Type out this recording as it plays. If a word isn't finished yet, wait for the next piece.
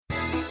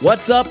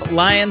What's up,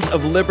 Lions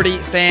of Liberty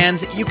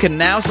fans? You can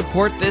now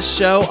support this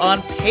show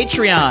on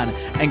Patreon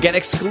and get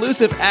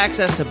exclusive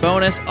access to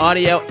bonus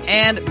audio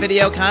and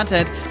video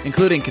content,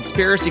 including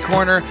Conspiracy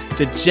Corner,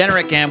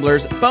 Degenerate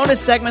Gamblers,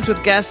 bonus segments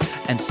with guests,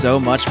 and so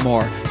much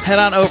more. Head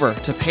on over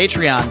to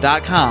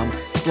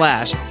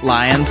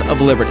patreon.com/Lions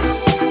of Liberty.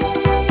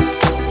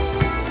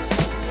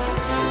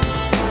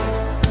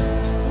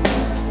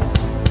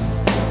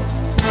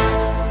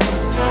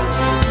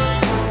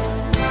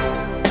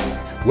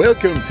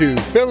 Welcome to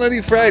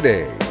Felony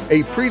Friday,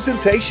 a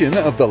presentation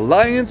of the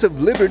Lions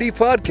of Liberty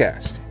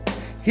podcast.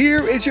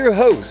 Here is your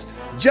host,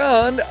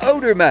 John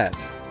Odermatt.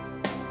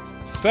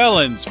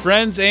 Felons,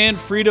 friends, and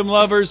freedom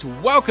lovers,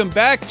 welcome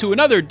back to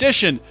another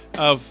edition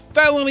of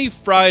Felony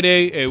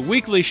Friday, a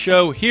weekly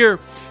show here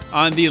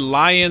on the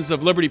Lions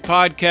of Liberty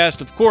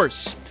podcast. Of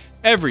course,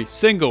 every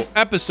single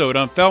episode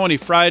on Felony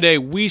Friday,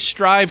 we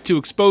strive to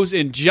expose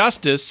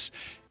injustice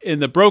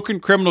in the broken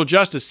criminal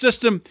justice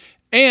system,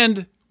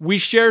 and we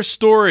share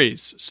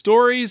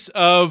stories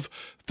of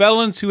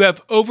felons who have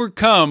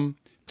overcome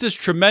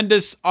just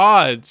tremendous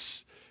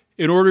odds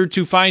in order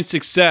to find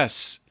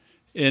success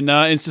in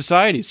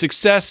society,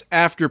 success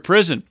after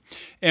prison.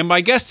 And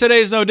my guest today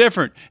is no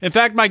different. In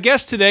fact, my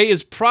guest today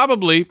is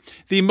probably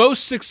the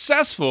most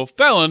successful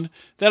felon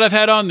that I've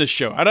had on this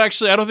show. I don't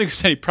think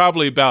there's any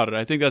probably about it.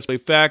 I think that's a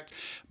fact.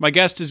 My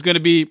guest is going to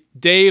be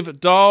Dave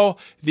Dahl,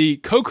 the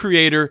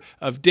co-creator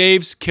of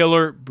Dave's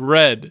Killer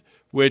Bread,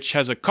 which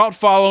has a cult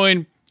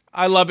following.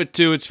 I love it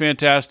too. It's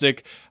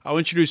fantastic. I'll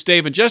introduce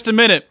Dave in just a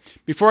minute.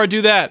 Before I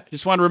do that, I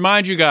just want to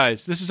remind you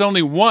guys, this is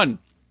only one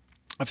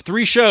of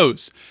 3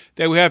 shows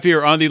that we have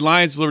here on the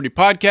Lions of Liberty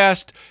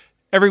podcast.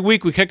 Every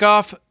week we kick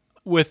off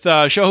with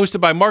a show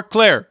hosted by Mark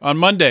Claire on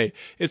Monday.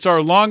 It's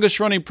our longest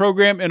running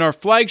program and our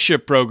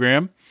flagship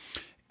program.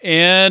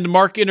 And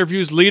Mark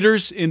interviews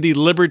leaders in the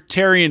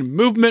libertarian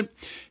movement.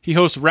 He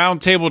hosts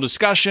roundtable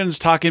discussions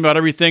talking about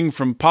everything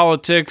from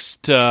politics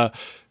to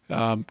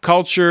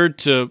culture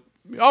to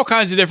all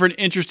kinds of different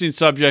interesting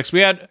subjects.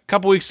 We had a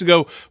couple weeks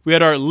ago, we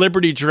had our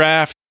Liberty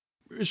Draft.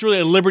 It's really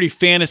a Liberty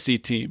fantasy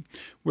team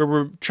where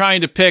we're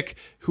trying to pick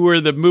who are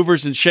the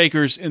movers and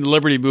shakers in the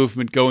Liberty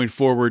movement going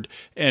forward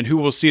and who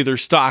will see their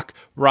stock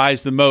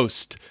rise the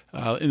most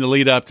in the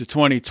lead up to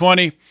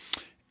 2020.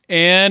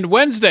 And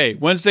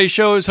Wednesday's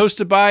show is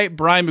hosted by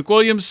Brian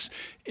McWilliams.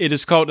 It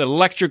is called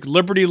Electric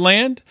Liberty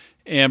Land.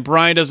 And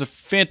Brian does a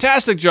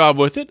fantastic job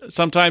with it.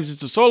 Sometimes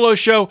it's a solo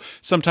show.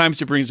 Sometimes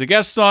he brings the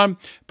guests on.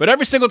 But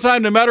every single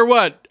time, no matter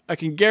what, I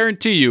can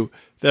guarantee you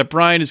that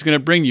Brian is going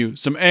to bring you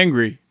some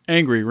angry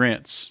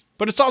rants.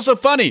 But it's also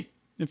funny.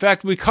 In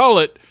fact, we call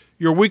it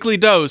your weekly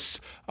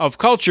dose of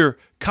culture,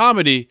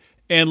 comedy,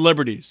 and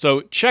liberty.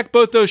 So check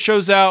both those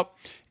shows out.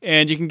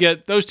 And you can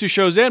get those 2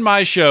 shows and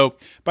my show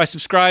by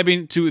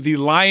subscribing to the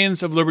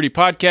Lions of Liberty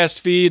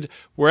podcast feed.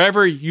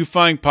 Wherever you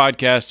find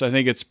podcasts, I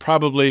think it's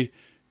probably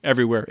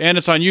everywhere. And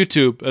it's on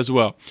YouTube as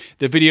well.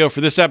 The video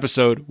for this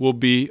episode will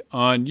be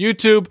on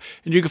YouTube,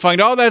 and you can find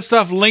all that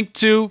stuff linked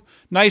to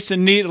nice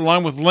and neat,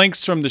 along with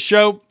links from the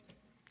show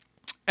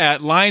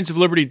at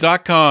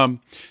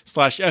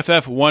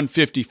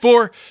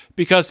lionsofliberty.com/FF154,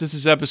 because this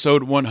is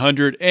episode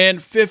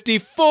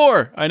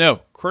 154. I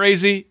know,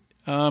 crazy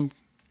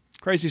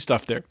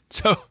stuff there.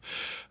 So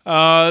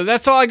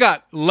that's all I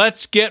got.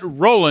 Let's get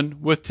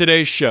rolling with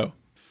today's show.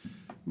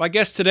 My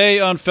guest today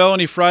on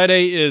Felony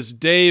Friday is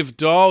Dave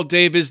Dahl.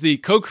 Dave is the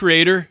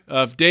co-creator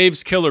of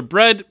Dave's Killer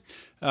Bread.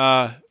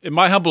 In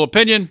my humble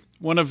opinion,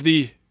 one of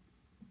the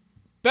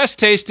best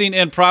tasting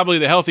and probably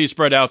the healthiest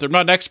bread out there. I'm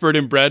not an expert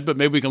in bread, but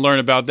maybe we can learn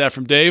about that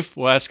from Dave.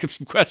 We'll ask him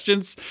some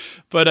questions.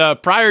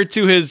 But prior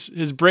to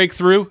his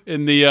breakthrough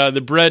in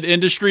the bread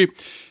industry,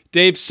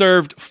 Dave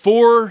served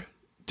 4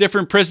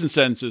 different prison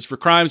sentences for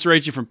crimes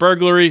ranging from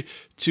burglary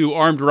to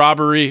armed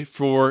robbery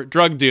for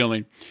drug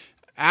dealing.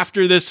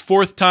 After this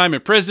 4th time in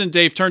prison,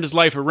 Dave turned his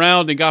life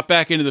around and got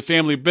back into the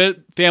family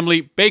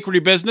bakery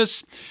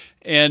business.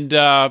 And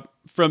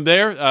from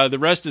there, the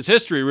rest is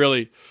history,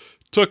 really.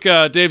 Took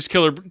Dave's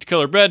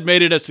Killer Bread,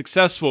 made it a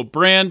successful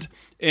brand.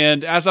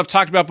 And as I've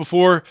talked about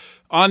before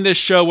on this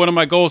show, one of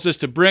my goals is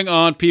to bring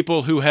on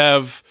people who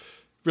have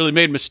really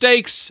made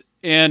mistakes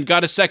and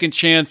got a second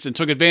chance and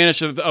took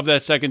advantage of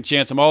that second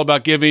chance. I'm all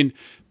about giving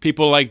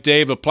people like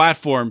Dave a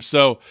platform.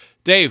 So,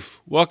 Dave,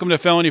 welcome to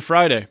Felony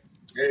Friday.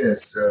 Yeah,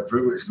 it's a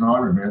privilege and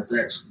honor, man.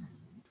 Thanks.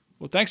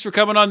 Well, thanks for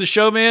coming on the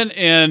show, man.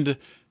 And,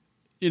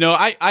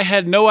 I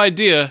had no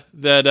idea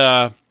that,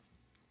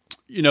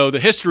 the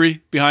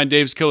history behind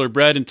Dave's Killer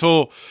Bread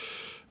until,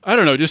 I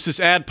don't know, just this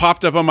ad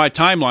popped up on my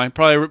timeline,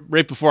 probably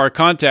right before I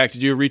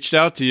contacted you, reached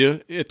out to you,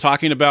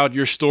 talking about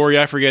your story.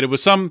 I forget. It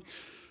was some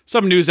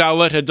news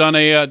outlet had done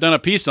a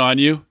piece on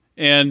you.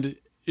 And,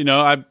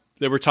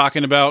 they were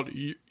talking about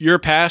your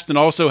past and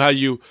also how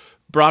you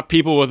brought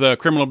people with a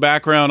criminal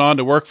background on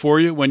to work for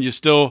you when you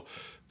still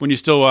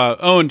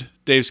owned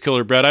Dave's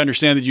Killer Bread. I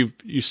understand that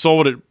you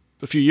sold it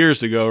a few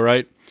years ago,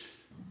 right?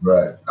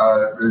 Right.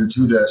 In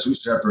two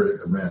separate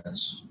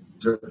events.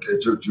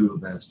 It took 2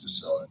 events to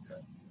sell it.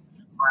 Yeah.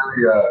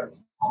 Finally,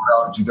 rolled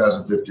out in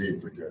 2015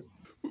 for good.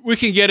 We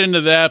can get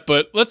into that,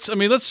 but let's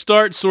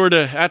start sort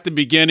of at the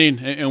beginning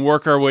and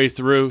work our way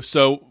through.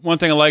 So one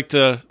thing I like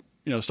to,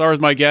 start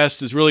with my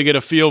guests is really get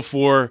a feel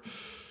for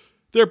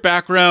their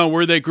background,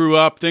 where they grew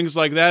up, things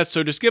like that.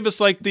 So just give us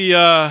like the,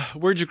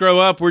 where'd you grow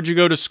up? Where'd you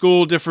go to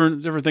school?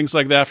 Different things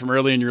like that from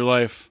early in your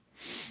life.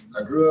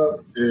 I grew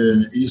up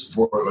in East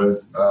Portland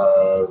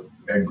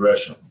and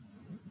Gresham,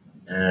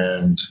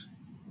 and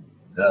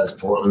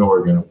that's Portland,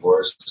 Oregon, of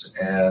course.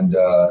 And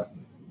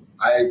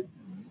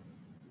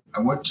I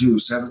went to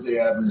Seventh-day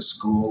Adventist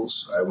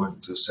schools. I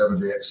went to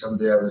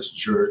Seventh-day Adventist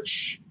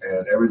church,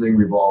 and everything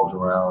revolved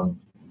around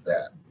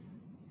that.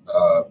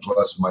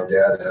 Plus, my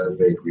dad had a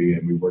bakery,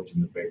 and we worked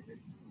in the bakery.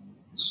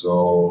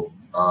 So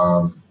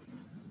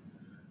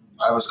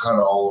I was kind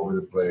of all over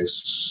the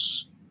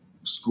place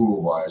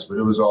school-wise, but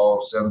it was all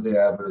Seventh-day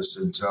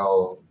Adventist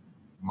until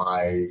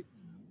my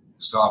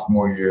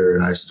sophomore year,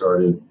 and I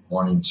started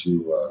wanting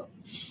to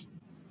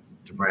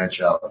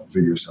branch out and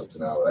figure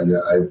something out.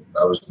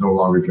 I was no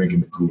longer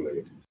drinking the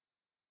Kool-Aid.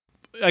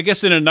 I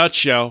guess in a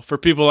nutshell, for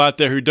people out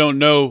there who don't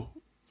know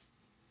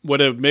what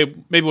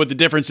the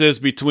difference is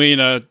between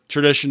a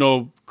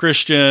traditional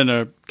Christian,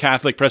 a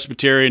Catholic,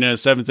 Presbyterian, and a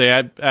Seventh-day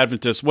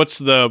Adventist,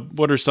 what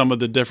are some of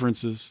the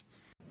differences?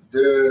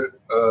 The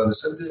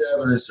Seventh-day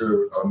Adventists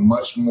are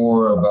much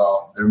more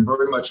about, they're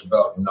very much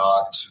about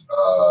not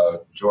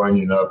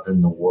joining up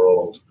in the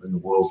world, in the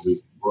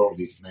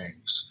worldly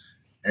things.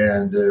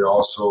 And they're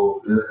also,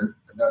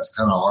 that's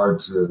kind of hard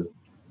to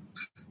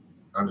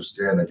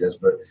understand, I guess.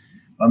 But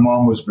my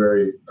mom was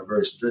a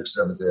very strict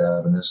Seventh-day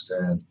Adventist,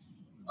 and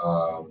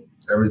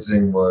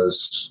everything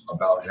was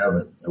about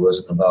heaven. It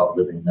wasn't about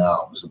living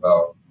now. It was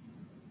about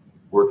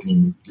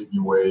working, getting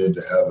your way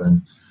into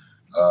heaven.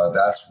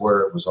 That's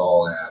where it was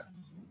all at.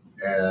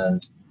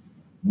 And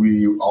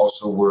we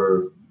also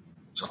were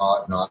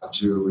taught not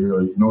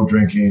to, no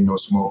drinking, no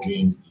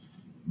smoking,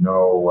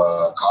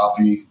 no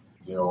coffee.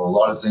 A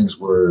lot of things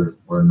were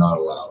not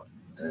allowed.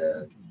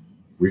 And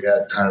we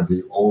had kind of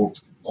the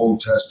Old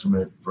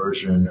Testament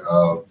version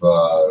of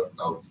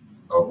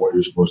what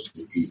you're supposed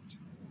to eat.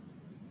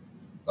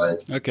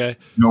 Like, okay,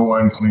 no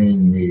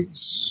unclean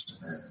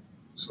meats and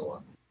so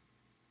on.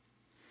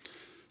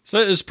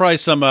 So there's probably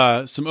some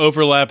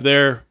overlap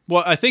there.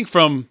 Well, I think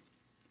so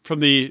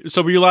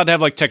were you allowed to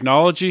have like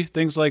technology,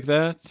 things like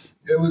that?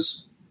 It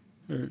was,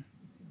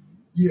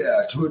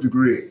 yeah, to a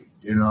degree.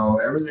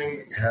 Everything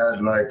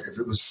had, like, if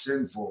it was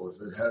sinful,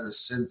 if it had a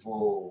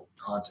sinful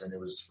content, it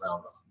was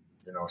frowned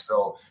on.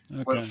 So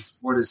okay. what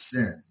is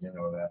sin?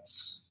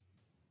 That's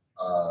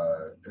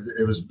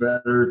it was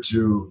better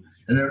to,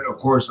 and then of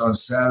course on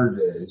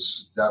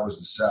Saturdays that was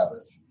the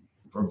Sabbath.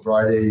 From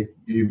Friday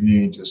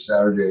evening to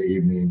Saturday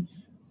evening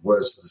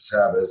was the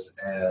Sabbath,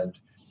 and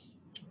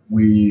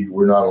we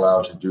were not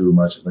allowed to do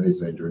much of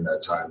anything during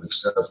that time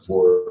except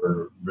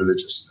for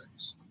religious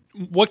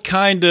things. What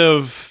kind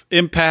of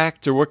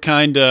impact or what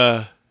kind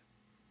of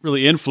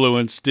really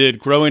influence did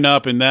growing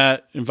up in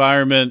that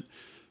environment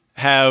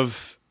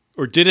have,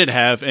 or did it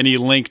have any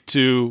link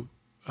to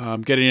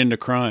getting into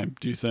crime,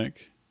 do you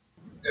think?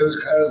 It was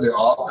kind of the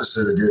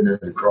opposite of getting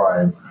into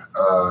crime.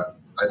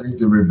 I think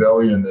the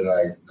rebellion that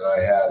I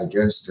had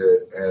against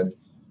it, and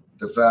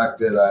the fact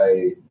that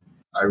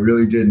I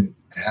really didn't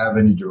have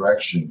any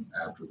direction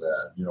after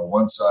that.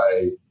 Once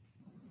I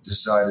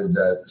decided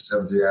that the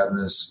Seventh-day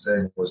Adventist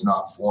thing was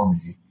not for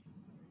me,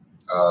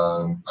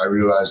 I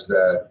realized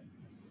that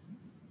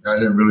I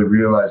didn't really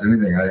realize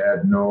anything. I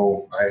had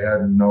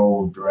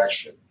no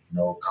direction,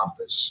 no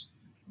compass,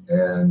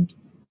 and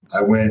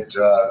I went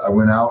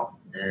out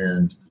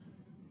and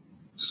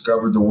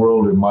discovered the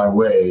world in my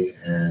way,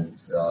 and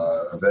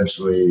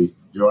eventually,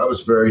 I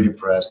was very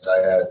depressed. I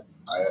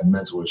had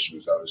mental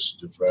issues. I was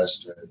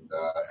depressed and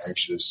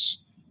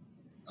anxious.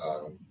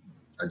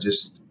 I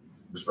just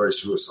was very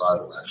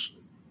suicidal,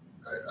 actually.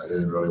 I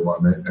didn't really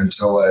want it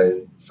until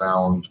I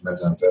found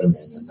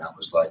methamphetamine, and that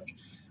was like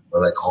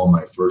what I call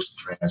my first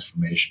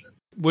transformation.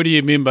 What do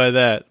you mean by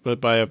that?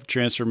 But by a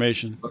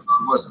transformation? It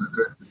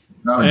wasn't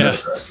not a good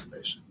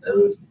transformation.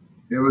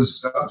 It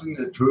was something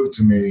that proved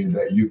to me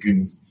that you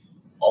can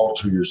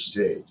alter your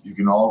state. You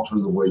can alter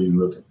the way you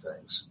look at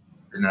things.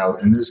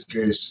 In this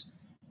case,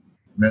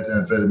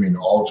 methamphetamine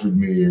altered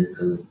me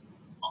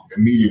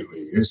immediately,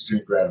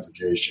 instant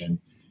gratification,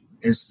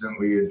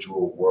 instantly into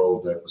a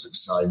world that was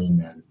exciting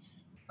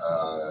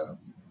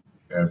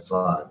and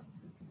fun.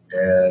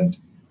 And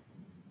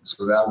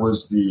so that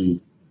was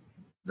the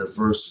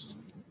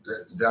first,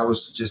 that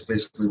was just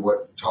basically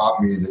what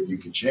taught me that you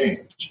could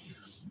change.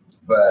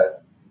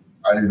 But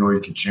I didn't know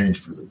you could change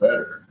for the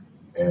better.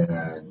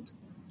 And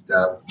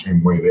that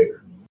came way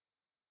later.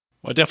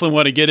 Well, I definitely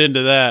want to get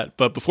into that.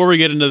 But before we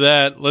get into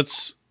that,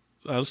 let's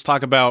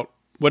talk about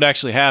what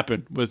actually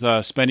happened with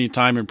spending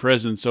time in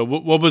prison. So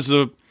what was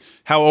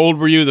how old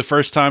were you the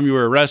first time you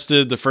were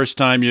arrested, the first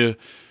time you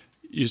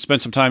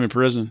spent some time in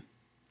prison?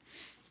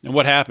 And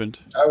what happened?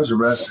 I was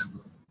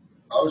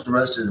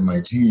arrested in my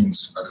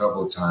teens a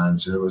couple of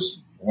times. It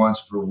was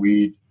once for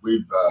weed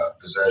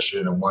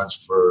possession and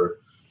once for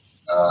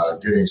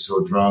getting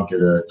so drunk at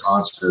a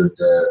concert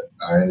that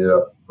I ended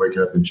up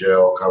waking up in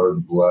jail covered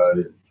in blood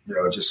and,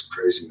 just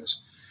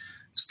craziness,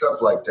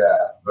 stuff like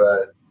that.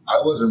 But I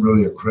wasn't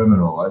really a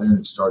criminal. I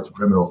didn't start the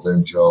criminal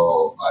thing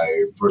till I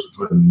first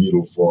put a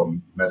needle full of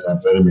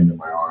methamphetamine in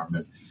my arm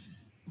and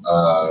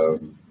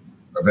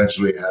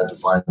eventually had to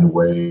find a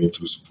way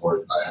to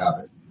support my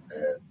habit.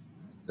 And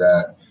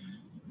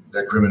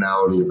that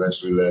criminality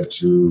eventually led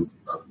to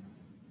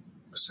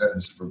a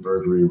sentence for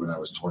burglary when I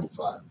was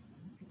 25.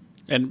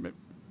 And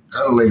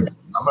kind of late.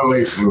 I'm a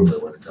late bloomer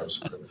when it comes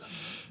to criminality.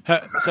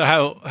 So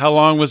how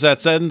long was that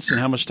sentence, and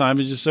how much time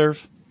did you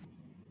serve?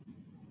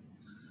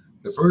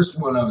 The first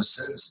one I was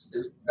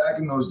sentenced, back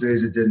in those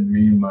days, it didn't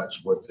mean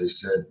much what they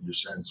said your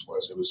sentence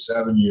was. It was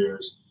 7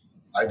 years.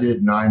 I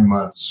did 9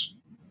 months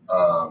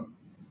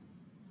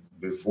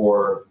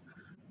before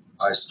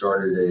I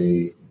started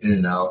a in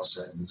and out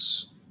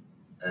sentence,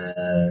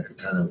 and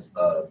kind of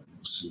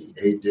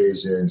 8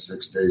 days in,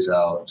 6 days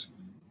out,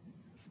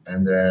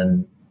 and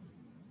then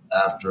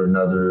after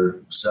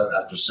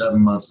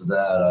 7 months of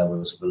that, I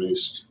was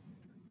released.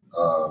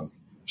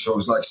 So it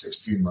was like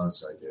 16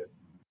 months I did.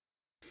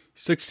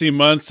 16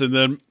 months, and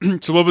then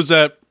so what was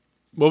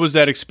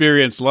that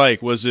experience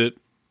like? Was it?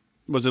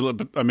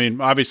 I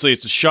mean, obviously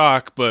it's a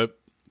shock, but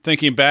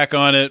thinking back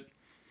on it,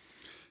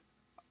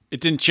 it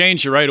didn't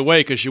change you right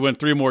away because you went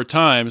 3 more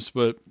times.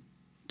 But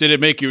did it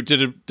make you?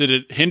 Did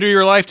it hinder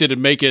your life? Did it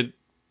make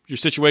your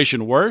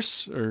situation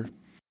worse? Or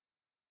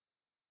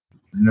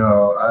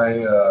no, I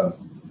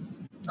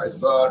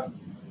thought,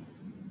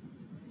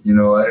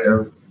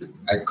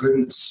 I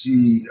couldn't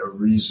see a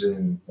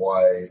reason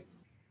why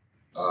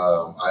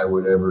I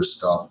would ever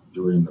stop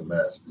doing the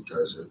meth,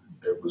 because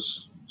it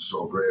was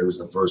so great. It was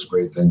the first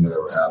great thing that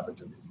ever happened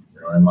to me,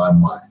 in my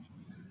mind.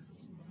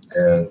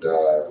 And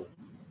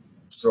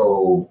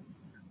so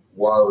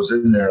while I was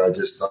in there, I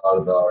just thought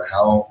about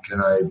how can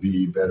I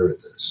be better at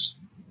this?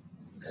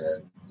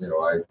 And,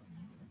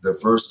 the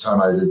first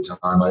time I did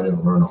time, I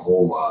didn't learn a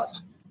whole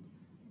lot.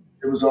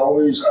 I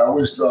always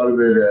thought of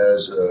it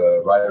as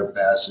a rite of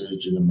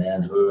passage and a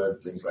manhood,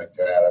 things like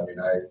that. I mean,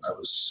 I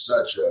was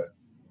such a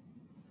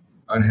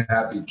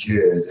unhappy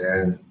kid,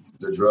 and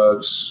the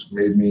drugs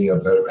made me a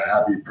better,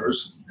 happy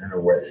person in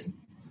a way.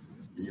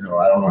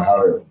 I don't know how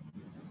to,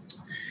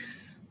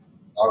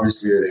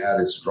 obviously it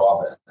had its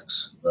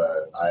drawbacks,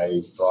 but I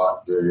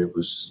thought that it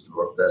was the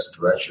best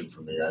direction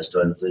for me. I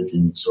started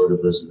thinking sort of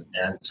as an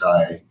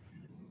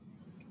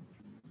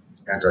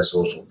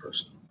antisocial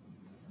person.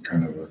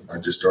 I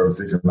just started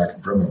thinking like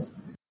a criminal.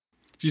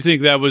 do you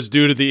think that was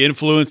due to the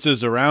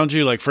influences around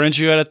you, like friends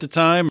you had at the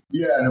time?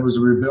 Yeah, and it was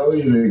a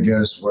rebellion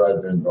against what I'd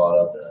been brought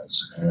up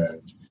as,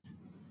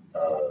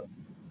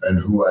 and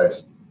who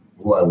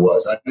I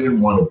was. I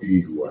didn't want to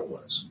be who I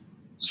was,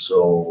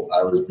 so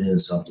I was being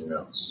something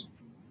else,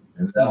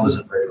 and that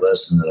was a great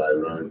lesson that I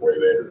learned way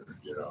later.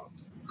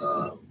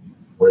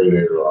 Way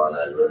later on,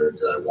 I learned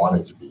that I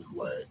wanted to be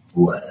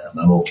who I am.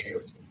 I'm okay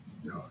with it.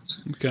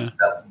 Okay.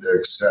 The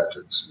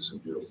acceptance is a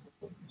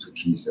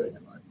key thing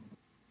in life.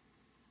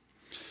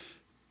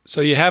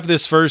 So you have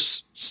this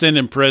first stint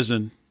in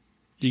prison.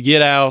 You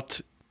get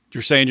out.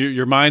 You're saying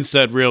your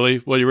mindset really,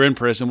 while you were in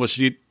prison, was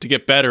to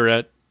get better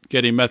at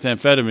getting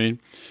methamphetamine.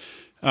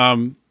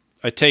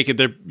 I take it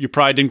that you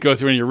probably didn't go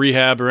through any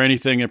rehab or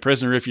anything in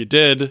prison, or if you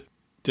did,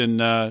 you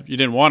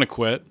didn't want to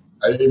quit.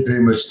 I didn't pay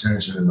much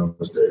attention in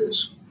those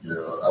days.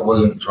 I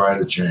wasn't trying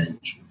to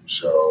change.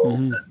 So,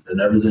 and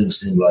everything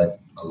seemed like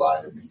a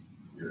lie to me.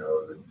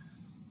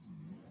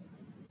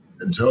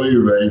 Until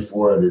you're ready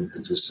for it,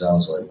 it just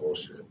sounds like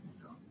bullshit.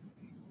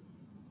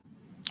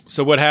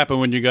 So what happened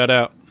when you got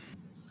out?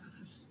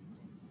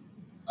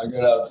 I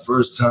got out the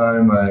first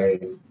time I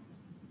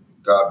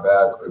got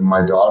back.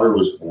 My daughter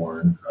was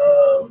born.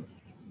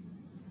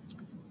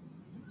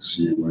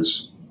 She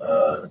was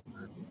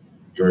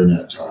during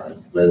that time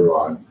later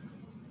on,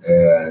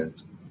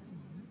 and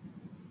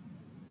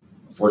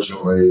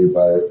unfortunately,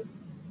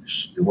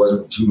 it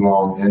wasn't too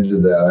long into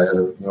that. I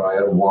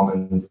had a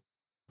woman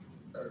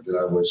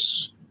that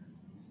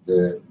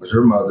was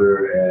her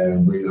mother,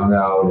 and we hung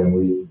out, and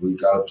we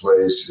got a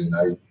place, and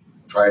I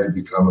tried to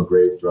become a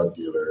great drug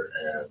dealer,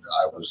 and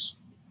I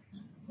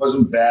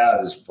wasn't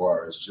bad as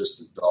far as just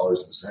the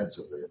dollars and cents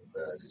of it,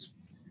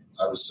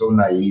 but I was so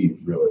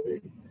naive,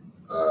 really,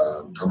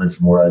 coming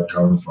from where I'd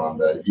come from,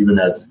 that even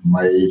at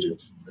my age at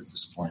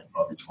this point,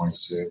 probably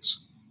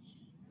 26,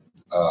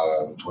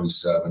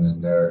 27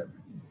 in there,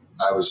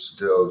 I was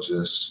still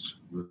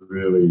just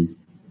really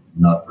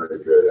not very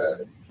good at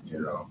it,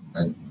 and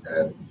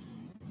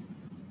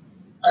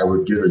I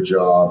would get a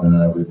job and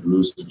I would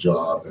lose the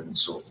job and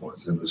so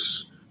forth. It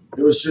was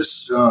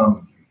just,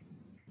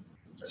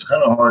 it's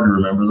kind of hard to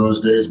remember those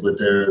days, but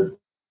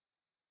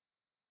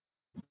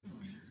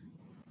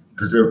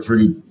because they're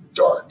pretty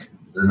dark.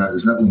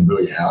 There's nothing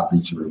really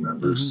happy to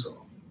remember. So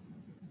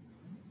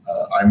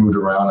I moved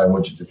around. I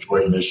went to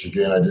Detroit,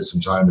 Michigan. I did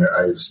some time there.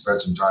 I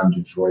spent some time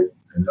in Detroit,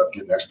 ended up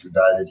getting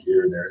extradited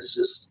here and there. It's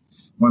just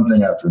one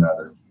thing after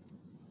another.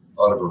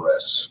 A lot of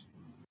arrests.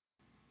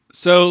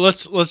 So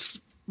let's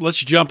let's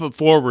jump it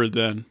forward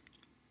then.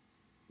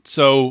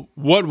 So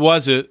what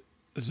was it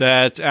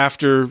that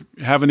after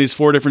having these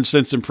 4 different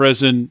stints in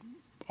prison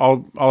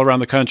all around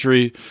the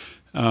country,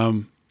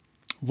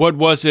 what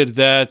was it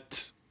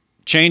that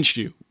changed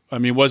you? I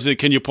mean,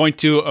 can you point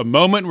to a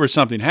moment where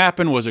something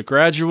happened? Was it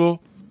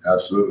gradual?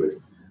 Absolutely.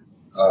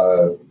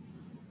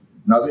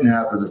 Nothing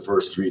happened the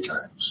first 3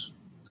 times.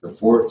 The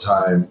 4th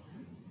time,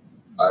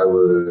 I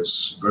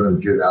was going to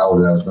get out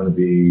and I was going to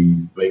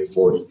be late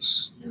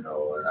 40s, and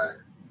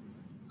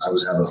I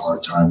was having a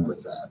hard time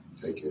with that,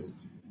 thinking,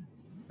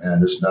 man,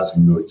 there's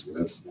nothing really to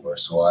live for.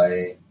 So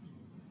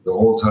the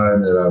whole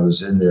time that I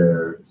was in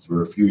there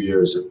for a few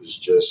years, it was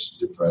just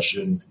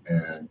depression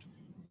and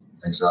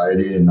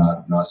anxiety and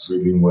not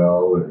sleeping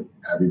well and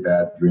having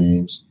bad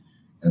dreams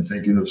and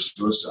thinking of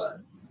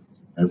suicide.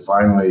 And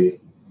finally,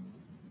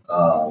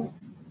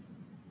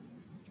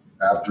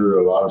 after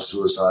a lot of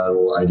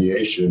suicidal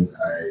ideation,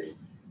 I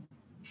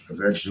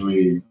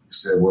eventually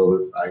said,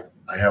 well,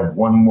 I have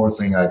one more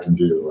thing I can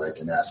do. I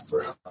can ask for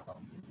help.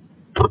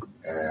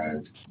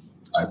 And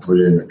I put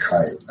in a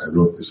kite. I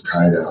wrote this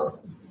kite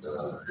out,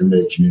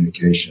 inmate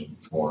communication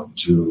form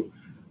to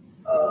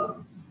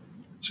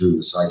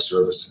the psych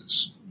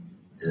services.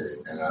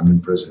 And I'm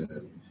in prison.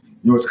 And,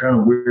 it's kind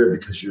of weird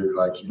because you're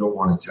like, you don't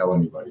want to tell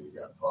anybody you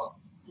got a problem.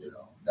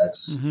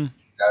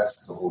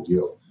 That's the whole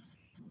deal.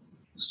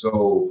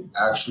 So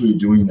actually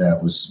doing that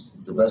was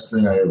the best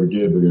thing I ever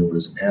did, but it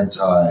was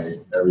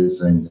anti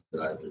everything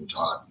that I've been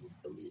taught and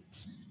believed.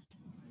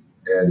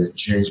 And it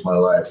changed my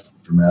life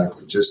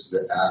dramatically, just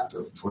the act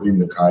of putting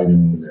the kite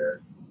in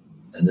there.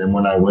 And then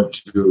when I went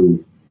to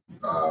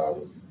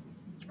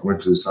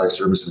the psych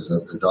services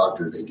at the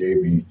doctor, they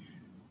gave me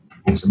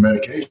some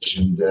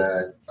medication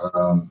that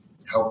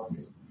helped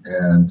me.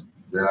 And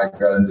then I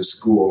got into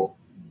school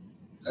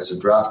as a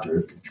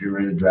drafter,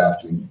 computer-aided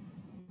drafting.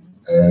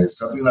 And it's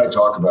something I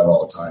talk about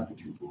all the time to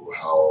people,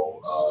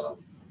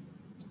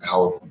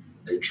 how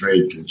a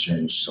trade can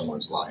change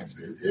someone's life.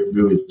 It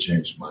really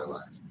changed my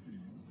life.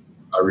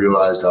 I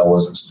realized I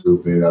wasn't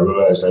stupid. I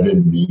realized I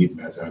didn't need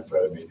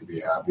methamphetamine to be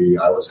happy.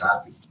 I was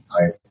happy.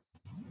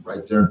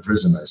 Right there in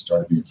prison, I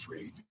started being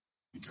free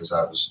because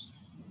I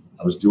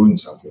was doing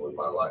something with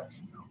my life.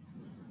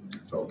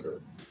 It felt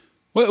good.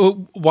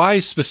 Well, why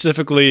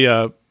specifically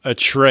a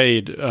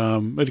trade?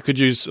 Could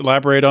you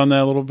elaborate on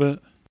that a little bit?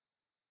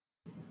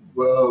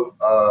 Well,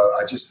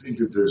 I just think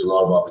that there's a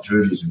lot of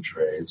opportunities in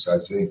trades. I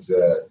think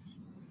that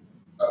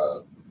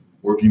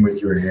working with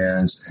your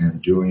hands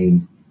and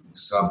doing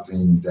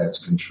something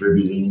that's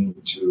contributing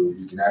to,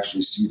 you can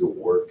actually see the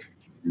work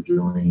you're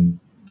doing,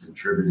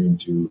 contributing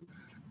to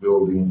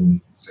building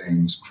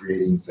things,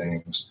 creating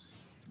things.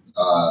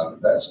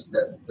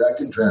 That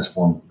can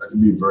transform. That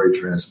can be very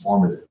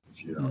transformative.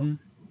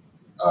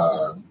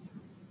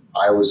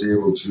 I was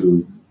able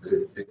to.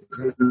 It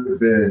could have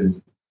been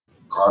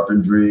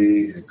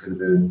carpentry. It could have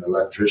been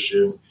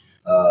electrician.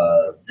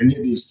 Any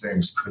of these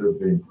things could have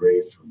been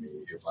great for me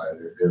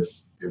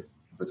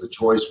but the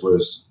choice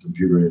was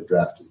computer-aided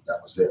drafting.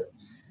 That was it.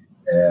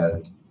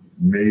 And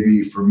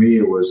maybe for me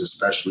it was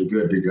especially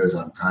good because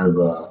I'm kind of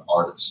an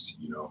artist,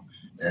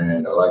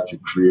 and I like to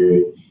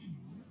create.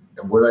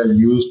 And what I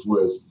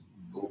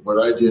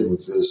did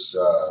with this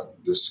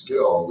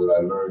skill that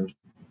I learned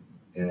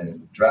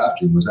in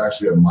drafting was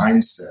actually a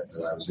mindset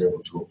that I was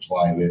able to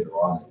apply later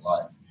on in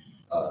life,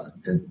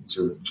 and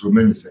to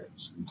many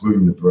things,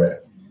 including the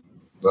bread.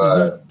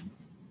 But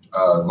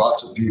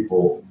lots of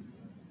people,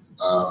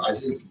 I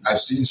think I've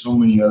seen so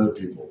many other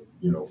people,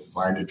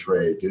 find a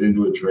trade, get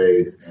into a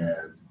trade,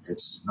 and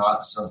it's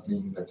not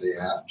something that they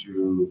have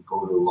to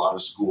go to a lot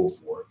of school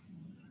for.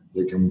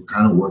 They can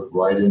kind of work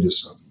right into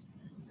something.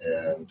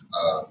 And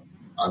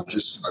I've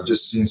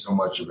just seen so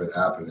much of it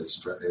happen. It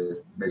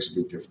makes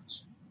a big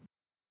difference.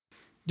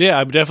 Yeah,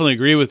 I definitely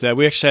agree with that.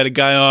 We actually had a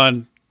guy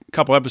on a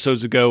couple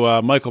episodes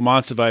ago, Michael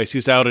Monsivice.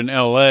 He's out in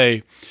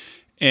L.A.,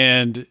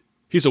 and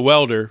he's a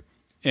welder.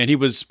 And he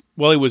was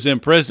in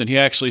prison,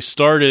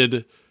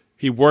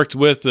 he worked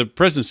with the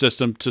prison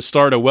system to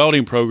start a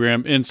welding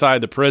program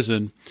inside the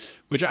prison,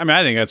 which, I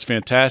think that's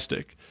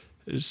fantastic.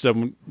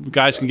 So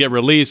guys can get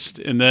released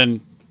and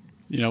then,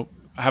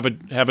 have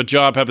a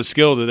job, have a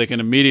skill that they can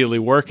immediately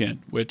work in,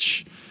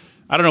 which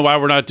I don't know why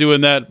we're not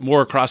doing that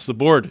more across the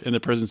board in the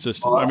prison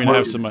system. I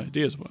have some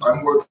ideas.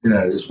 I'm working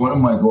at it. It's one of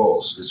my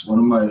goals. It's one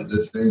of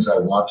the things I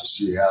want to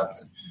see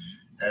happen.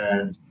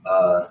 And,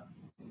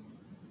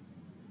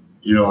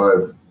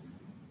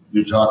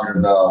 you're talking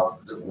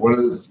about one of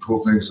the cool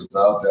things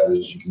about that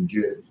is you can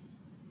get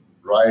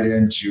right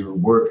into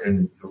work,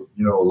 and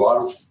a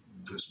lot of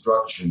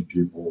construction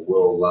people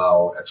will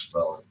allow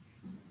ex-felons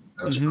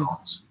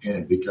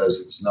in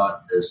because it's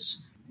not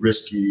as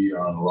risky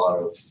on a lot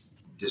of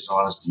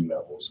dishonesty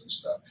levels and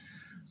stuff.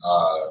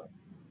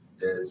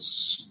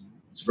 It's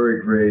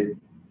very great.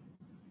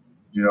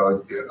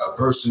 A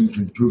person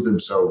can prove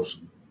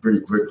themselves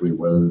pretty quickly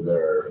whether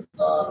they're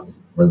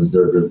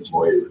a good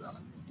employee or not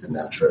in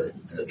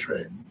a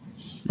trade.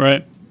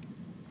 Right.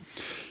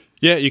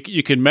 Yeah,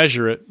 you can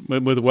measure it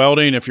with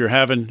welding. If you're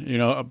having,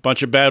 a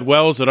bunch of bad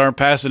welds that aren't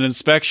passing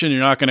inspection,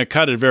 you're not going to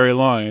cut it very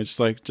long. It's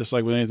just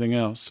like with anything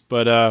else.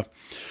 But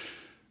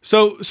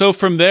so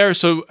from there,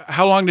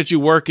 how long did you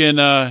work in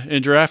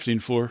drafting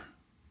for?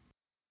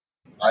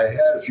 I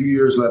had a few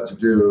years left to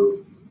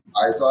do.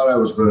 I thought I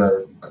was gonna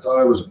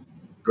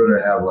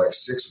have like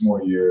 6 more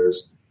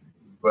years,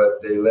 but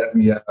they let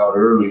me out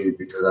early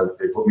because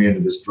they put me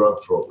into this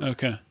drug program.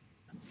 Okay.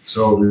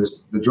 So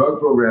the drug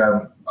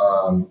program.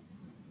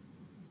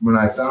 When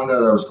I found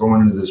out I was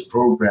going into this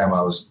program,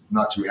 I was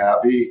not too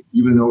happy,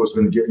 even though it was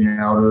going to get me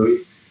out early,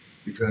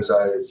 because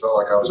I felt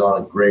like I was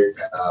on a great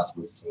path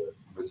with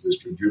this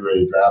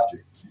computer-aided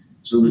drafting.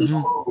 So the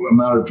total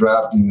amount of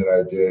drafting that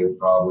I did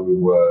probably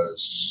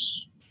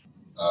was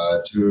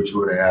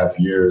 2.5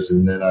 years,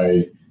 and then I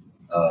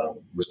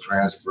was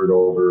transferred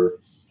over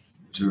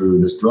to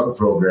this drug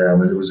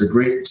program, and it was a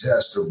great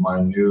test of my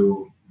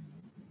new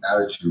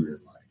attitude in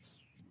life.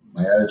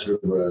 My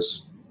attitude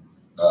was,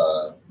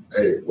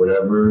 hey,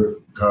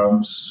 whatever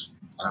comes,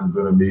 I'm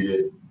going to meet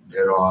it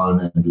head on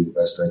and do the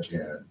best I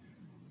can,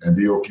 and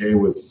be okay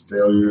with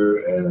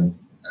failure and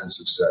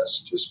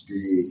success. Just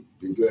be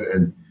good.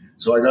 And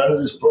so I got into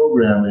this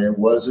program, and it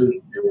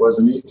wasn't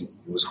easy.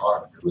 It was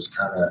hard. It was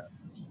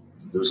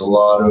there was a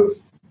lot of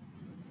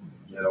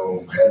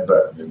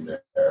headbutting in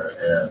there,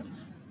 and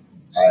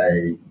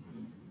I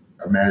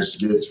managed to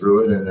get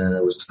through it, and then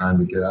it was time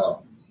to get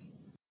out.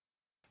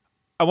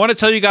 I want to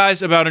tell you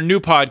guys about a new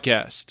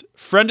podcast.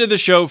 Friend of the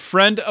show,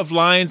 friend of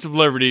Lions of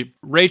Liberty,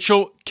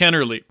 Rachel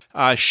Kennerly.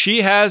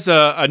 She has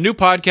a new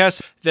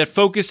podcast that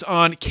focuses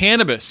on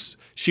cannabis.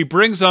 She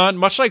brings on,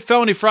 much like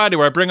Felony Friday,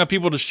 where I bring on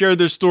people to share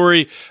their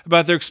story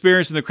about their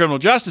experience in the criminal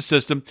justice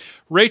system,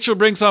 Rachel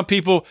brings on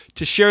people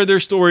to share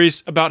their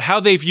stories about how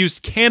they've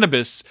used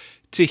cannabis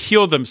to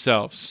heal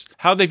themselves,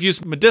 how they've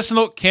used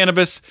medicinal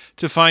cannabis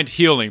to find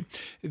healing.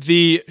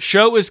 The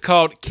show is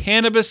called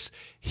Cannabis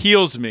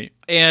Heals Me.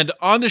 And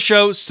on the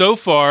show so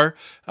far,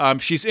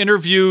 she's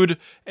interviewed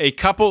a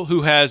couple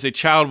who has a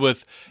child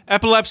with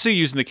epilepsy,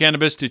 using the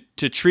cannabis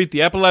to treat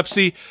the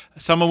epilepsy,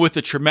 someone with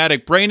a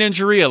traumatic brain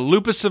injury, a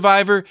lupus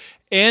survivor,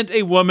 and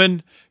a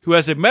woman who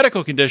has a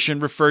medical condition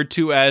referred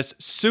to as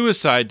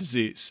suicide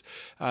disease.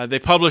 They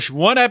publish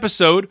 1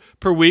 episode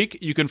per week.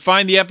 You can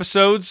find the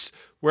episodes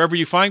wherever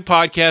you find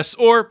podcasts,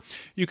 or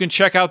you can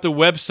check out the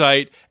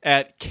website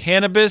at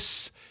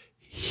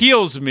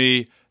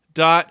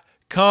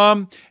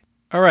cannabishealsme.com.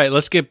 All right,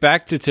 let's get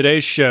back to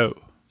today's show.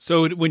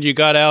 So when you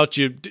got out,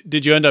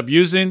 did you end up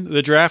using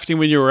the drafting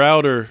when you were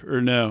out,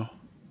 or no?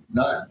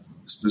 Not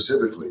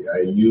specifically.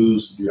 I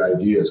used the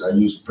ideas. I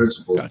used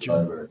principles that I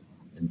learned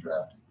in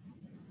drafting.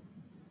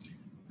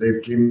 They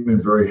came in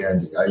very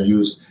handy. I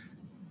used,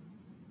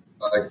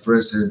 like, for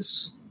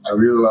instance, I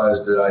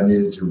realized that I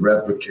needed to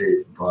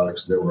replicate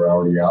products that were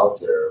already out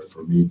there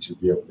for me to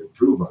be able to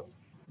improve on them.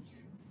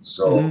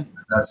 So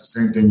that's the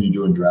same thing you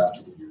do in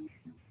drafting. You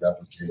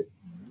replicate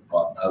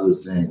other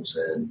things,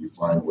 and you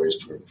find ways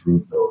to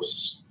improve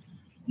those,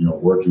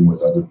 working with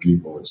other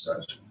people and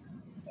such.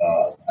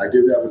 I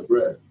did that with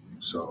bread.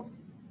 So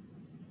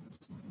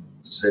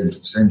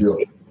same deal.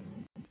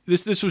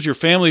 This was your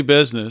family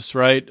business,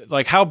 right?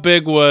 Like, how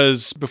big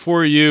was,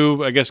 before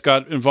you, I guess,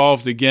 got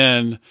involved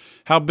again,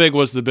 how big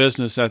was the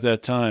business at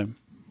that time?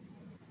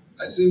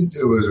 I think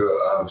there was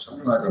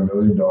something like $1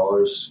 million,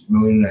 $1.5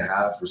 million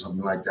or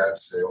something like that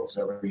sales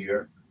every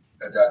year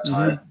at that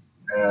time.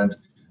 And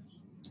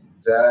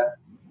that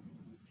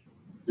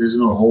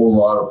isn't a whole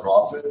lot of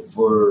profit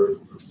for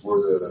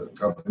the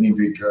company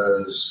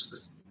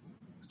because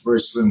it's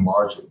very slim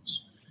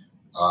margins.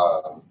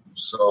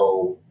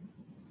 So,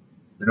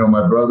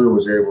 my brother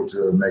was able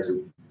to make a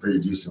pretty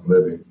decent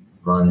living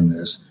running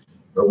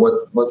this, but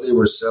what they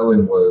were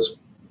selling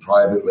was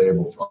private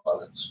label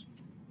products.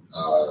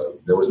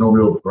 There was no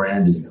real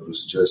branding. It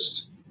was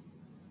just,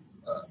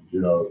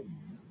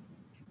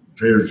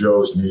 Trader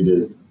Joe's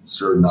needed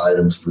certain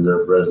items for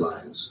their bread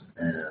lines,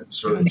 and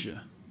certain,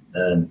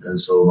 and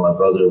so my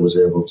brother was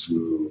able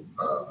to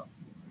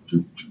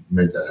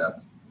make that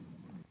happen.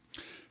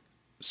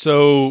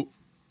 So,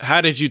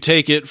 how did you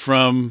take it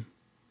from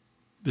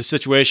the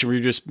situation where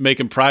you're just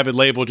making private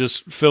label,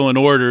 just filling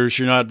orders,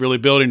 you're not really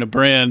building a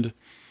brand?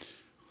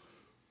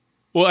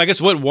 Well, I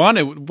guess where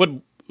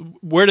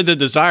did the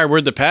desire, where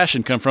did the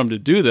passion come from to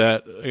do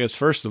that? I guess,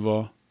 first of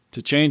all,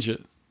 to change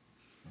it.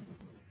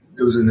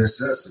 It was a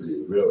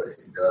necessity, really.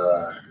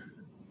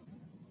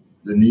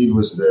 The need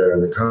was there.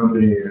 The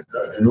company,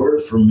 in order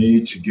for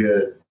me to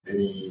get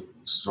any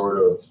sort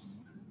of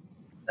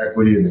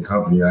equity in the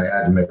company, I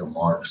had to make a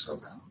mark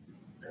somehow.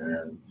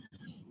 And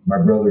my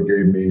brother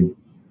gave me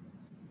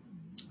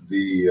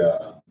he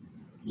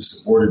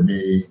supported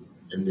me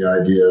in the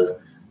idea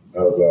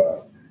of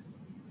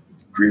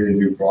creating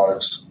new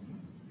products.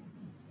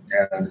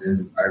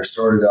 And I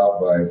started out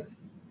by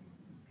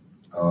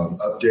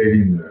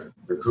updating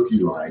the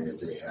cookie line that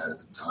they had at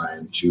the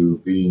time to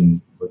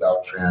being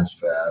without trans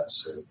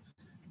fats and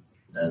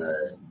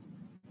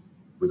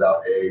without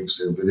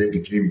eggs, but they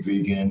became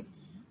vegan.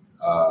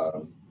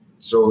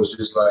 So it was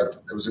just like,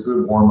 it was a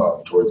good warm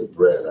up toward the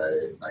bread.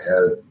 I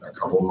had a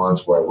couple of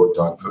months where I worked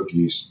on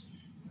cookies,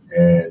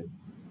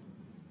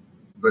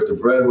 but the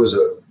bread was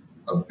a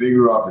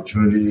bigger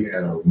opportunity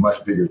and a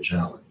much bigger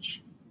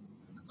challenge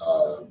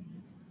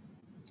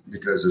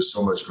because there's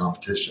so much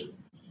competition,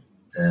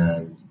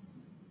 and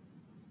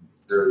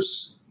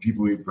there's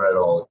people eat bread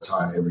all the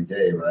time, every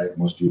day, right?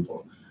 Most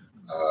people.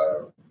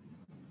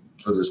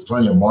 So there's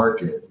plenty of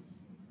market,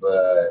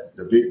 but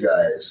the big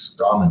guys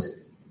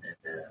dominated.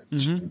 And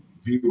to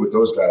compete with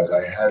those guys,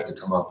 I had to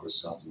come up with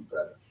something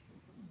better.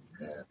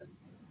 And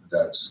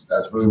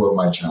that's really what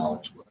my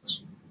challenge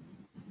was.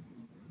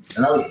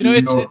 And I was,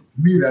 me,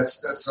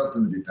 that's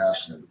something to be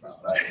passionate about.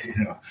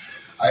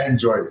 I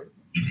enjoyed it.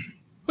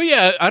 Well,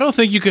 yeah, I don't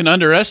think you can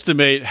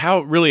underestimate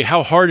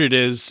how hard it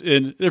is.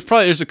 And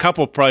there's a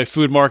couple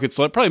food markets,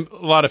 probably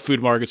a lot of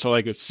food markets are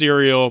like a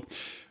cereal,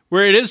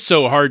 where it is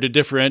so hard to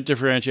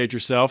differentiate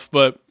yourself.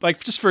 But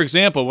like, just for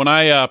example, when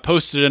I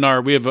posted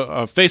we have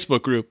a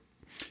Facebook group,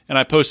 and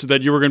I posted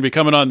that you were going to be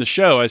coming on the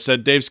show, I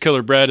said, Dave's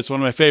Killer Bread is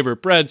one of my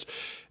favorite breads.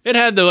 It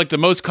had the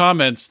most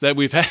comments that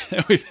we've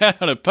had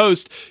on a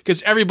post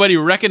because everybody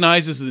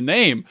recognizes the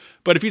name.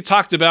 But if you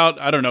talked about,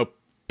 I don't know,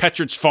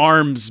 Pechter's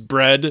Farms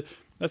bread,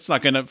 that's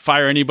not going to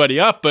fire anybody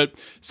up. But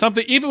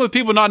something, even with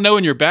people not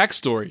knowing your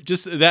backstory,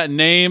 just that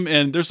name,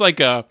 and there's like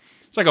a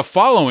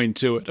following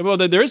to it. Well,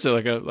 there is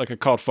like a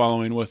cult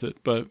following with it,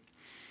 but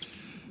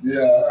yeah,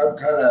 I'm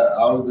kind of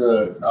out of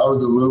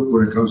the loop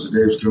when it comes to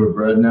Dave's Killer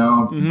Bread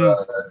now. But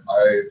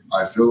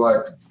I feel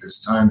like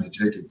it's time to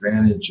take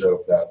advantage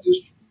of that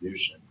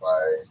distribution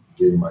by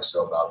getting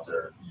myself out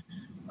there,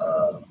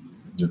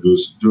 doing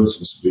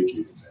some speaking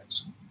and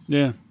things.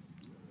 Yeah,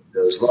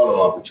 there's a lot of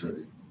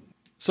opportunity.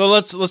 So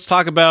let's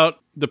talk about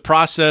the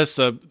process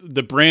of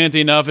the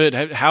branding of it.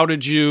 How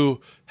did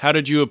you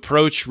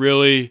approach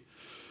really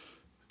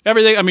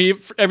everything? I mean,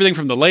 everything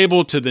from the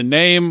label to the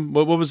name.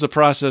 What was the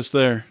process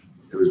there?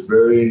 It was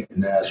very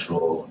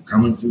natural.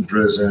 Coming from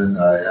prison,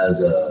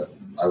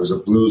 I was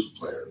a blues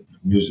player,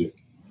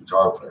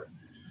 guitar player.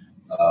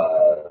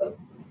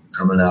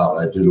 Coming out,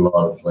 I did a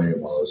lot of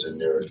playing while I was in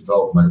there. I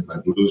developed my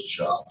blues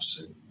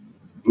chops. And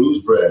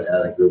blues bread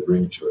had a good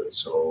ring to it,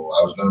 so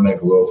I was going to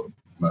make a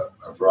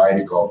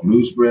variety called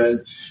blues bread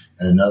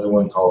and another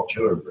one called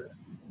killer bread.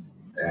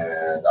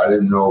 And I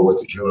didn't know what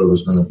the killer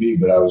was going to be,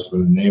 but I was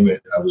going to name it.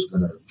 I was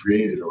going to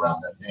create it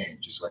around that name,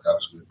 just like I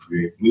was going to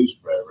create blues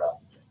bread around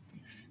the name.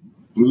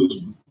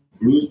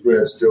 Blues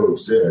bread still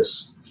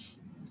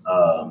exists,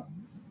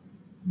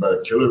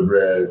 but killer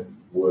bread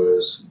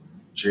was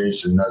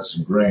changed to nuts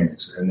and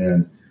grains. And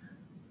then,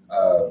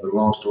 but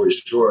long story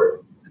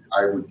short,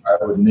 I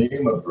would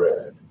name a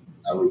bread,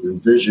 I would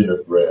envision a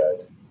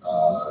bread,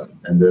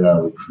 and then I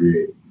would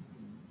create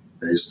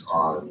based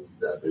on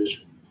that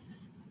vision.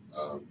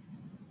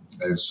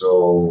 And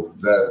so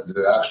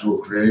the actual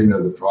creating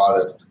of the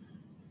product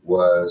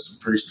was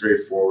pretty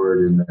straightforward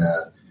in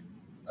that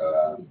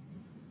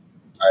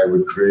I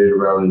would create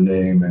around a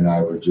name and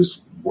I would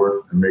just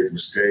work and make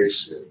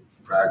mistakes and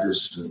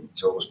practice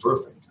until it was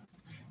perfect.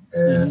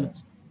 And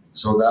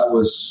so that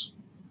was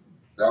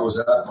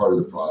that part of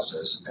the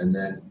process. And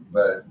then,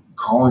 but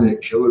calling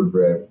it killer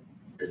bread,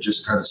 it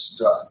just kind of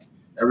stuck.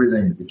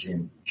 Everything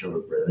became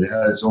killer bread. It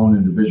had its own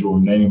individual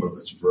name of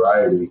its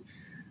variety,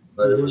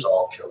 but it was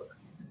all killer.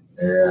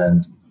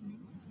 And,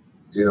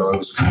 it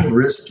was kind of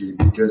risky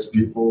because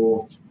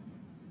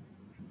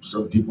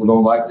some people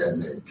don't like that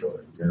name,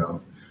 killer,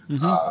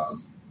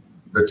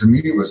 but to me,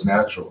 it was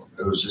natural.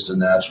 It was just a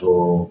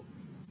natural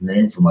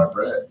name for my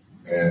bread.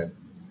 And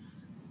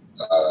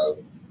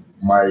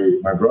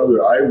my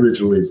brother, I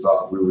originally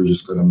thought we were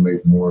just going to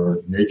make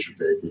more Nature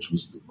Bake, which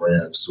was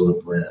the sort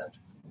of brand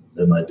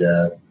that my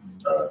dad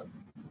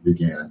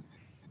began.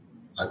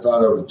 I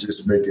thought I would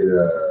just make it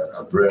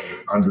a bread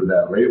under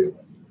that label.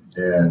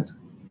 And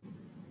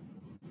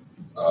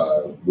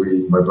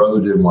my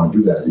brother didn't want to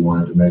do that. He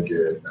wanted to make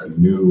it a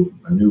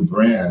new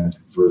brand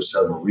for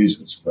several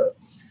reasons. But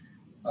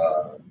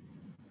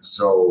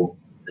so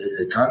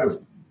it kind of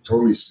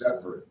totally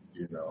separate,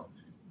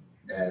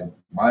 And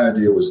my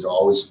idea was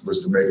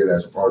to make it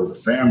as part of the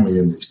family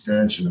and the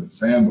extension of the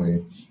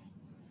family.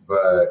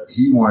 But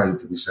he wanted it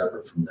to be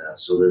separate from that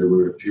so that it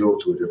would appeal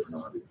to a different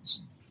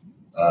audience.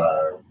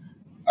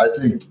 I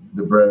think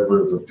the bread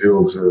would have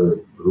appealed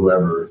to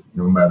whoever,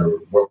 no matter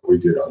what we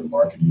did on the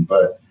marketing.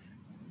 But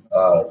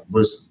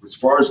as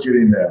far as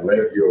getting that,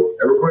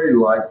 everybody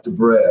liked the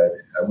bread.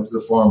 I went to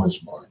the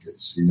farmers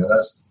markets.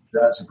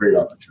 That's a great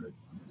opportunity.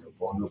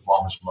 Going to the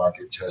farmers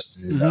market,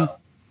 testing it out.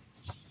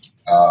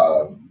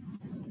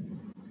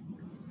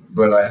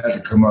 But I had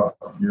to come up.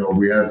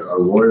 We had a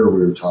lawyer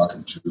we were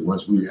talking to.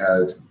 Once we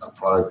had a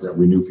product that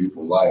we knew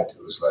people liked,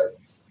 it was like,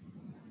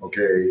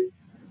 okay,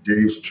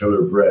 Dave's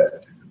Killer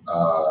Bread.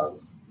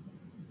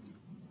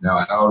 Now,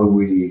 how do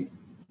we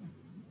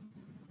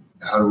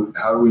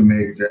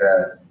make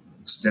that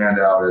stand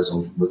out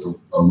with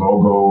a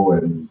logo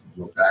and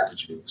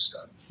packaging and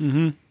stuff?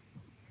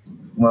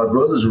 My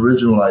brother's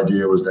original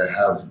idea was to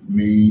have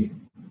me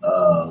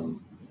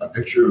a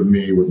picture of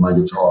me with my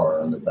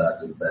guitar on the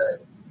back of the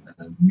bag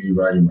and me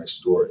writing my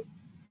story.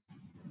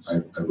 I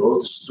wrote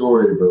the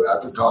story, but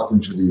after talking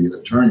to the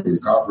attorney, the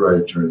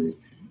copyright attorney,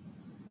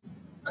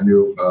 I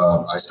knew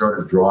I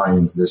started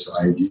drawing this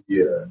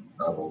idea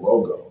of a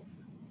logo.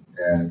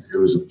 And it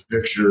was a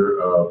picture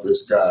of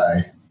this guy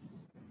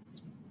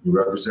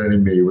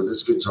representing me with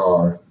his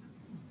guitar,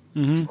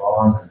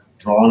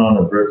 drawn on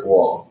a brick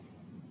wall.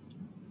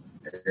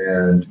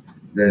 And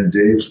then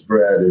Dave's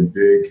Bread in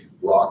big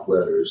block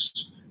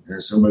letters.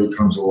 And somebody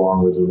comes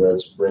along with a red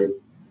spray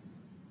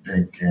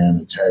paint can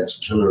and tags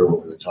Killer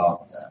over the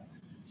top of that.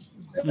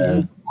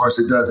 And of course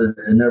it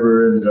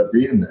never ended up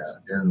being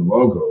that in the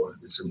logo.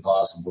 It's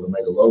impossible to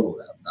make a logo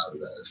out of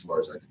that as far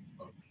as I can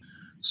go.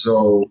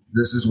 So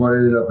this is what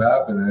ended up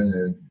happening,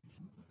 and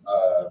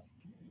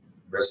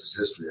rest is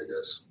history, I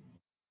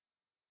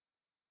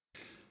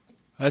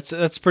guess.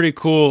 That's pretty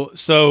cool.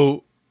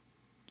 So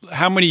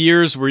how many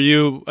years were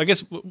you, I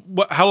guess,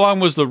 how long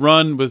was the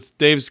run with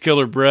Dave's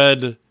Killer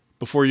Bread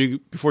before you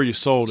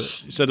sold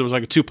it? You said there was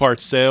like a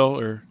 2-part sale,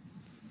 or?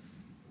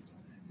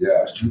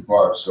 Yeah, it's 2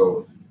 parts.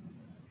 So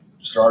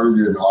started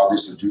in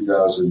August of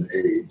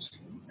 2008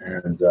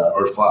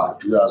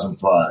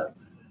 2005.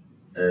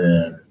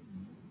 And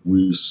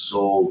we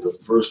sold the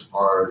first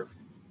part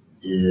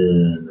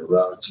in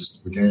around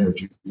just the beginning of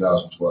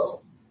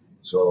 2012.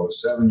 So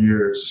 7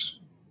 years.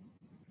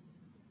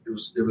 It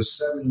was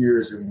 7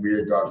 years, and we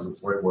had gotten to the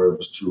point where it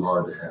was too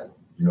hard to handle.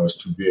 It's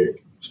too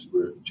big. It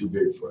was too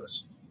big for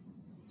us.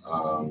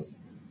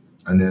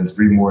 And then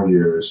 3 more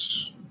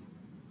years,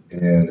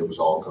 and it was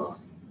all gone.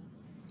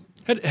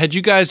 Had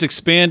you guys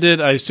expanded?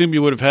 I assume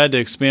you would have had to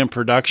expand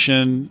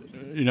production,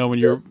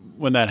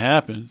 when that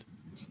happened.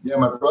 Yeah,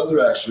 my brother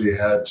actually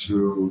had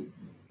to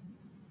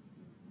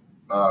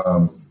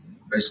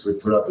basically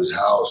put up his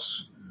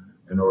house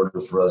in order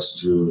for us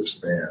to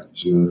expand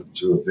to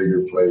a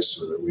bigger place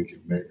so that we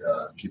could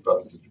keep up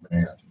with the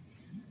demand.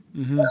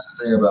 Mm-hmm. That's the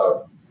thing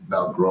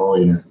about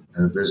growing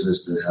in a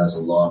business that has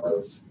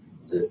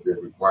that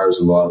requires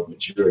a lot of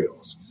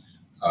materials.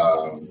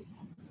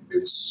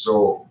 It's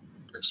so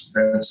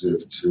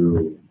expensive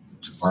to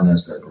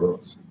finance that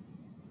growth.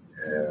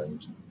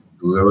 And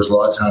there was a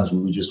lot of times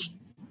when we just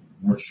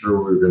weren't sure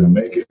we were going to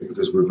make it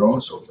because we're growing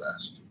so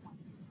fast.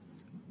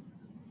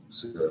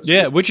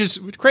 Yeah, which is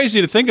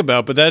crazy to think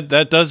about, but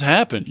that does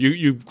happen.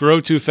 You grow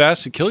too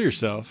fast to kill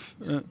yourself.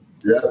 Yeah,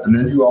 and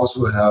then you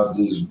also have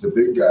the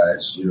big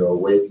guys,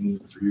 waiting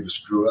for you to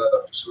screw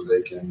up so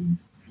they can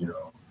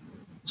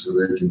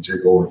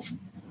take over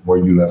where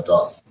you left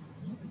off.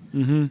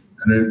 Mm-hmm.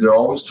 And they're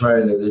always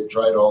they've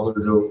tried all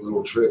their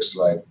little tricks,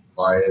 like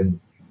buying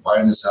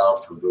this out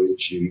for really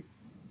cheap.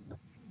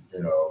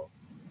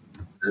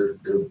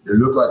 It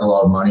looked like a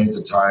lot of money at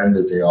the time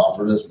that they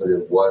offered us, but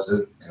it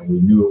wasn't, and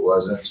we knew it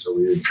wasn't, so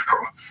we didn't know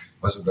it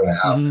wasn't going to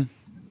happen.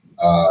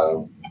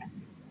 Mm-hmm.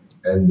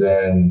 And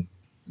then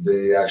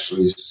they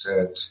actually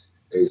sent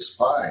a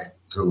spy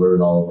to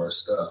learn all of our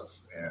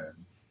stuff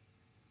and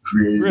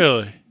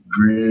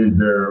created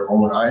their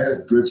own. I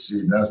had Good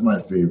Seed, and that's my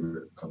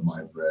favorite of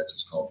my breads.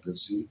 It's called Good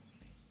Seed,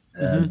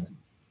 and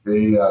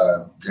they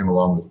came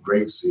along with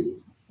Great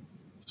Seed.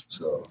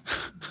 So.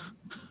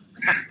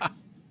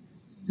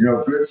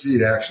 Good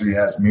Seed actually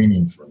has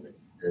meaning for me.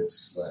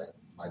 It's like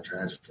my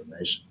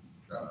transformation.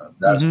 I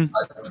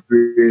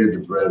created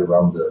the bread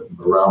around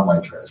my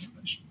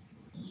transformation.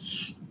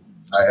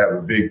 I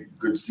have a big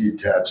Good Seed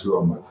tattoo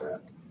on my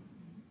back.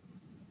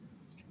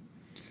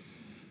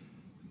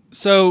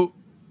 So,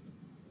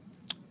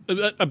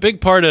 a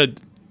big part of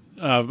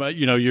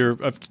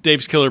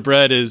Dave's Killer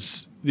Bread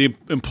is the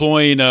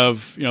employing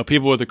of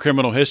people with a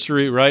criminal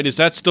history, right? Is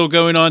that still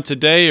going on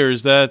today, or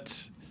was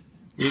that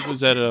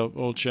an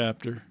old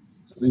chapter?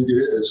 I think it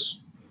is.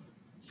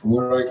 From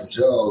what I can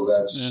tell,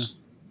 that's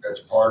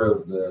part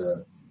of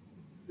the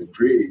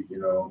creed.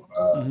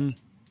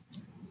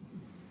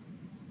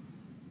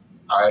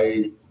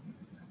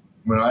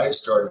 When I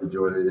started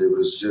doing it, it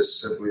was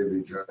just simply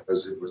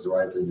because it was the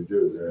right thing to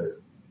do.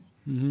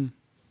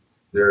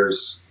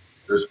 There's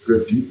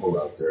good people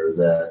out there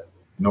that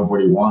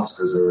nobody wants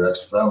because they're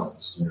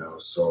ex-felons.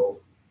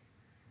 So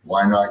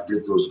why not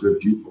get those good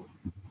people?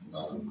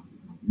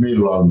 Made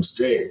a lot of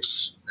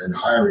mistakes in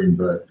hiring,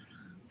 but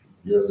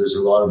there's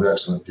a lot of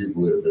excellent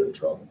people that have been in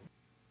trouble.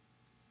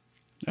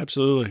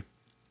 Absolutely.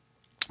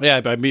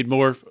 Yeah, I meet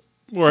more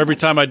every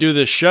time I do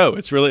this show.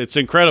 It's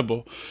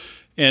incredible.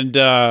 And,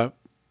 I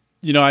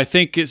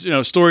think it's,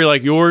 a story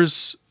like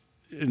yours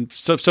and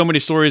so many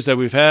stories that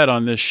we've had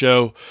on this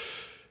show,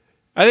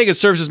 I think it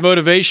serves as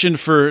motivation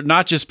for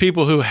not just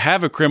people who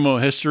have a criminal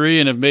history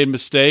and have made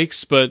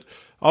mistakes, but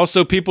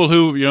also people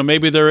who,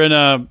 maybe they're in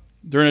a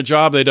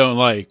job they don't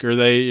like, or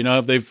they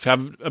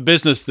have a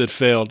business that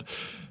failed.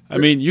 I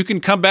mean, you can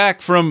come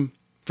back from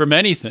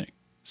anything.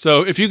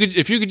 So if you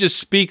could just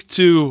speak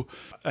to,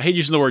 I hate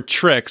using the word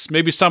tricks,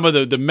 maybe some of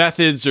the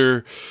methods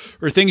or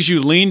things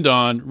you leaned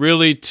on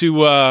really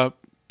to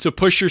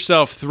push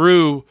yourself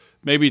through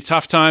maybe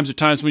tough times or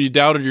times when you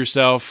doubted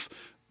yourself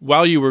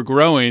while you were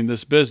growing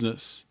this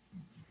business.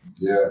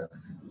 Yeah.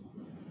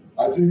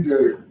 I think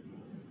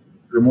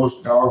the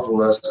most powerful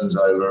lessons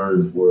I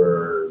learned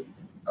were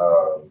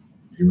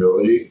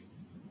humility,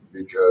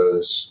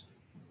 because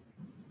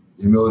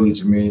humility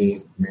to me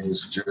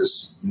means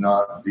just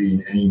not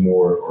being any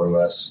more or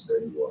less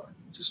than you are.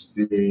 Just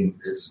being,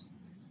 it's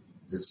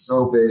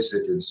so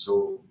basic and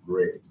so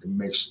great. It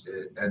makes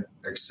it, and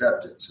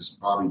acceptance is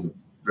probably the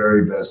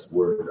very best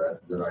word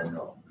that I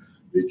know,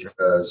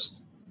 because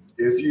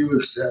if you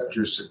accept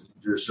your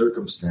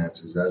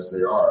circumstances as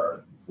they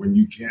are, when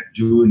you can't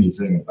do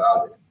anything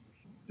about it,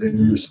 then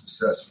you're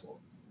successful.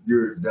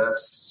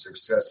 That's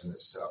success in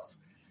itself.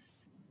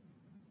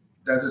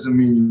 That doesn't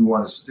mean you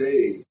want to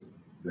stay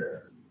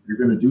there. You're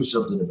going to do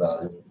something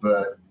about it,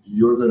 but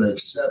you're going to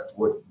accept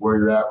where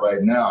you're at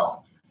right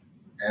now.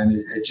 And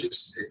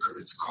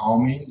it's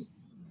calming.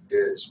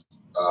 It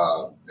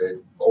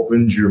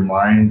opens your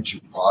mind to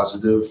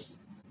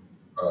positive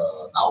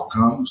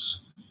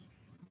outcomes,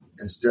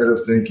 instead of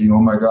thinking,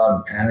 oh my God,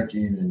 I'm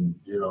panicking and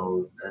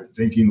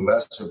thinking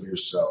less of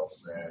yourself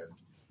and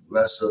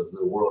less of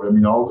the world. I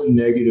mean, all the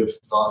negative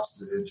thoughts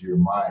that enter your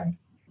mind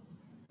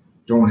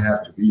don't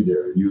have to be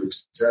there. You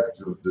accept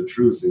the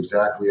truth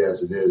exactly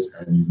as it is,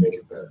 and you make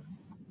it better.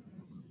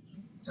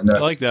 And I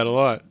like that a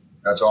lot.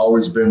 That's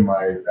always been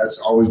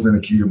the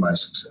key to my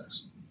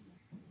success.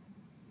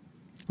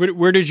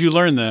 Where did you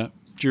learn that?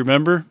 Do you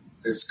remember?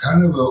 It's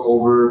kind of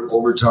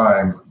over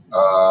time.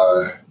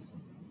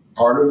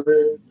 Part of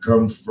it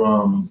comes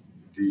from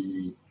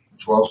the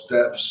 12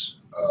 steps.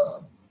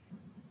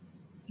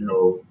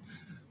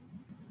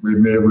 We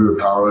admitted we were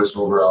powerless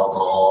over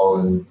alcohol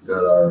and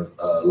that our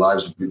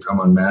lives would become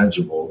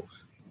unmanageable.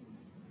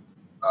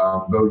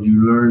 But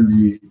you learn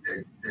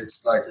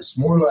it's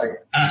more like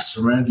a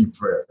serenity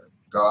prayer.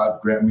 God,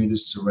 grant me the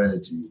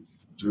serenity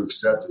to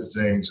accept the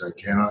things I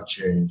cannot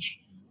change,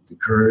 the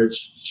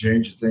courage to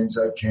change the things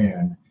I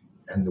can,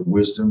 and the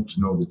wisdom to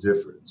know the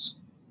difference.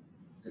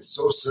 It's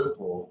so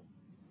simple,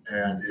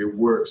 and it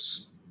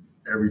works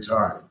every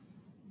time.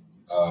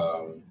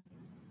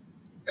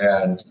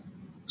 And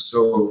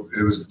so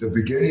it was the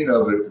beginning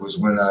of it was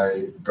when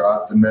I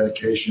got the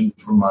medication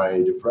for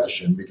my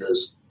depression,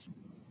 because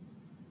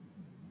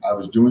I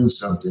was doing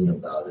something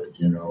about it.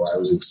 I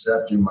was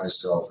accepting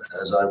myself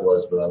as I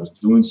was, but I was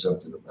doing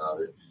something about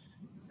it.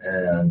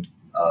 And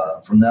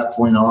from that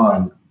point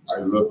on, I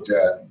looked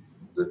at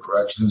the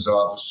corrections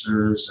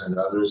officers and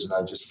others, and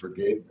I just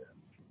forgave them.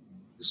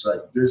 It's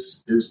like,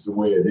 this is the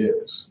way it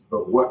is.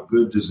 But what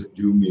good does it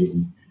do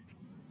me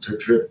to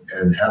trip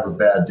and have a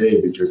bad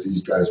day because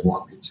these guys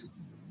want me to?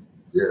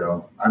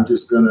 I'm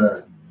just going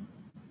to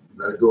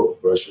let it go,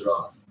 brush it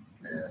off.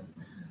 And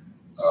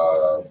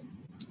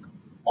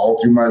all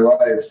through my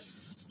life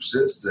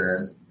since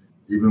then,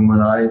 even when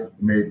I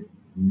made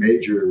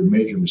major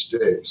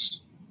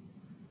mistakes,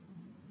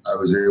 I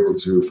was able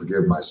to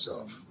forgive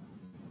myself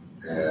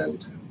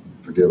and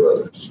forgive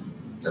others.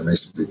 That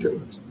makes a big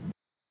difference.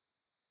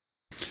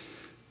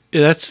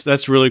 Yeah,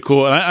 that's really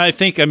cool. And I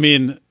think,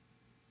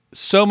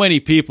 so many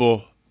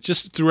people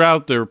just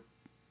throughout their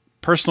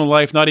personal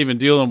life, not even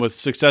dealing with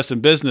success in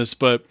business,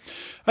 but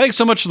I think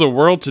so much of the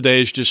world today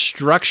is just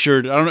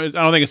structured. I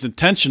don't think it's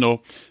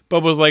intentional,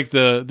 but with like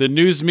the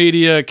news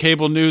media,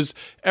 cable news,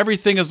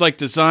 everything is like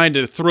designed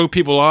to throw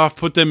people off,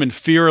 put them in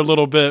fear a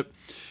little bit.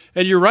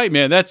 And you're right,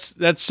 man. That's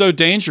so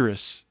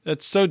dangerous.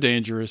 That's so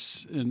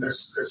dangerous. And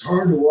it's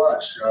hard to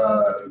watch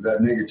that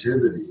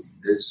negativity.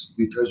 It's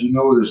because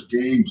there's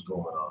games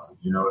going on.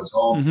 It's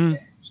all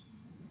games,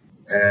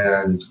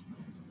 and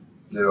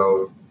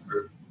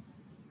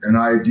an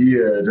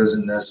idea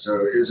isn't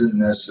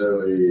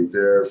necessarily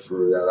there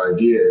for that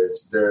idea.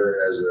 It's there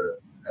as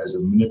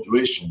a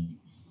manipulation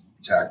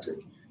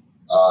tactic.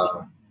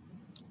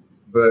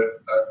 But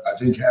I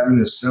think having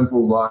a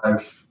simple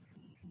life.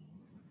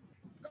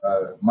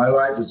 My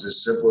life is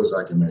as simple as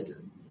I can make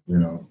it.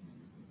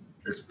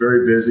 It's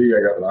very busy.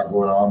 I got a lot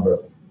going on,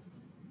 but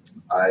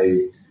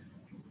I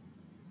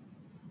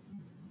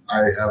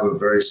have a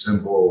very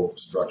simple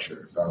structure,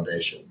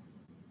 foundation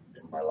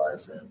in my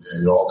life, and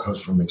it all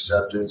comes from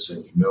acceptance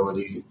and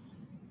humility,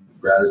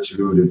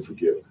 gratitude, and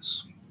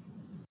forgiveness.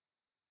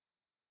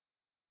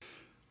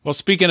 Well,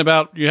 speaking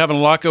about you having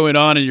a lot going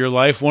on in your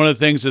life, one of the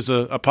things is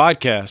a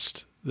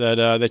podcast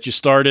that you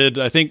started.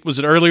 I think, was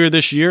it earlier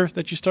this year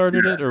that you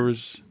started it, or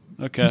was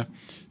okay?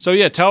 So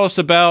yeah, tell us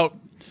about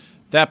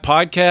that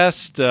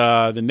podcast,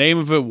 the name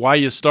of it, why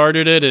you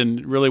started it,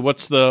 and really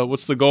what's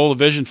the goal, the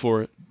vision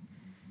for it.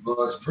 Well,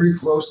 it's pretty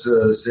close to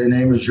the same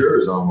name as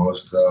yours,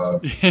 almost.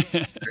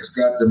 It's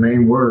got the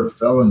main word,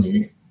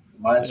 felony.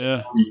 Mine's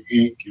Felony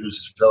Inc. Yours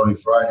is Felony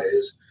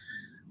Fridays.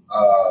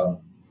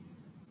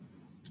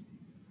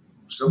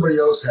 Somebody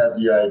else had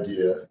the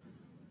idea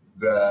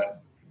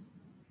that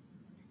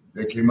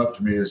they came up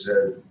to me and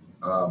said,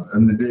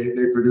 and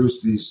they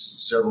produce these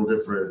several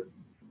different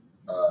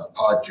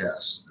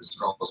podcasts. It's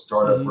called the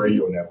Startup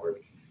Radio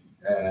Network.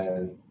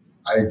 And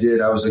I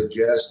was a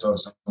guest on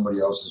somebody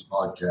else's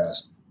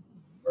podcast,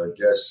 or a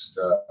guest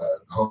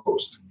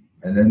host.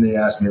 And then they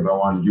asked me if I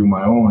wanted to do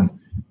my own.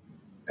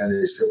 And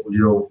they said,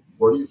 well,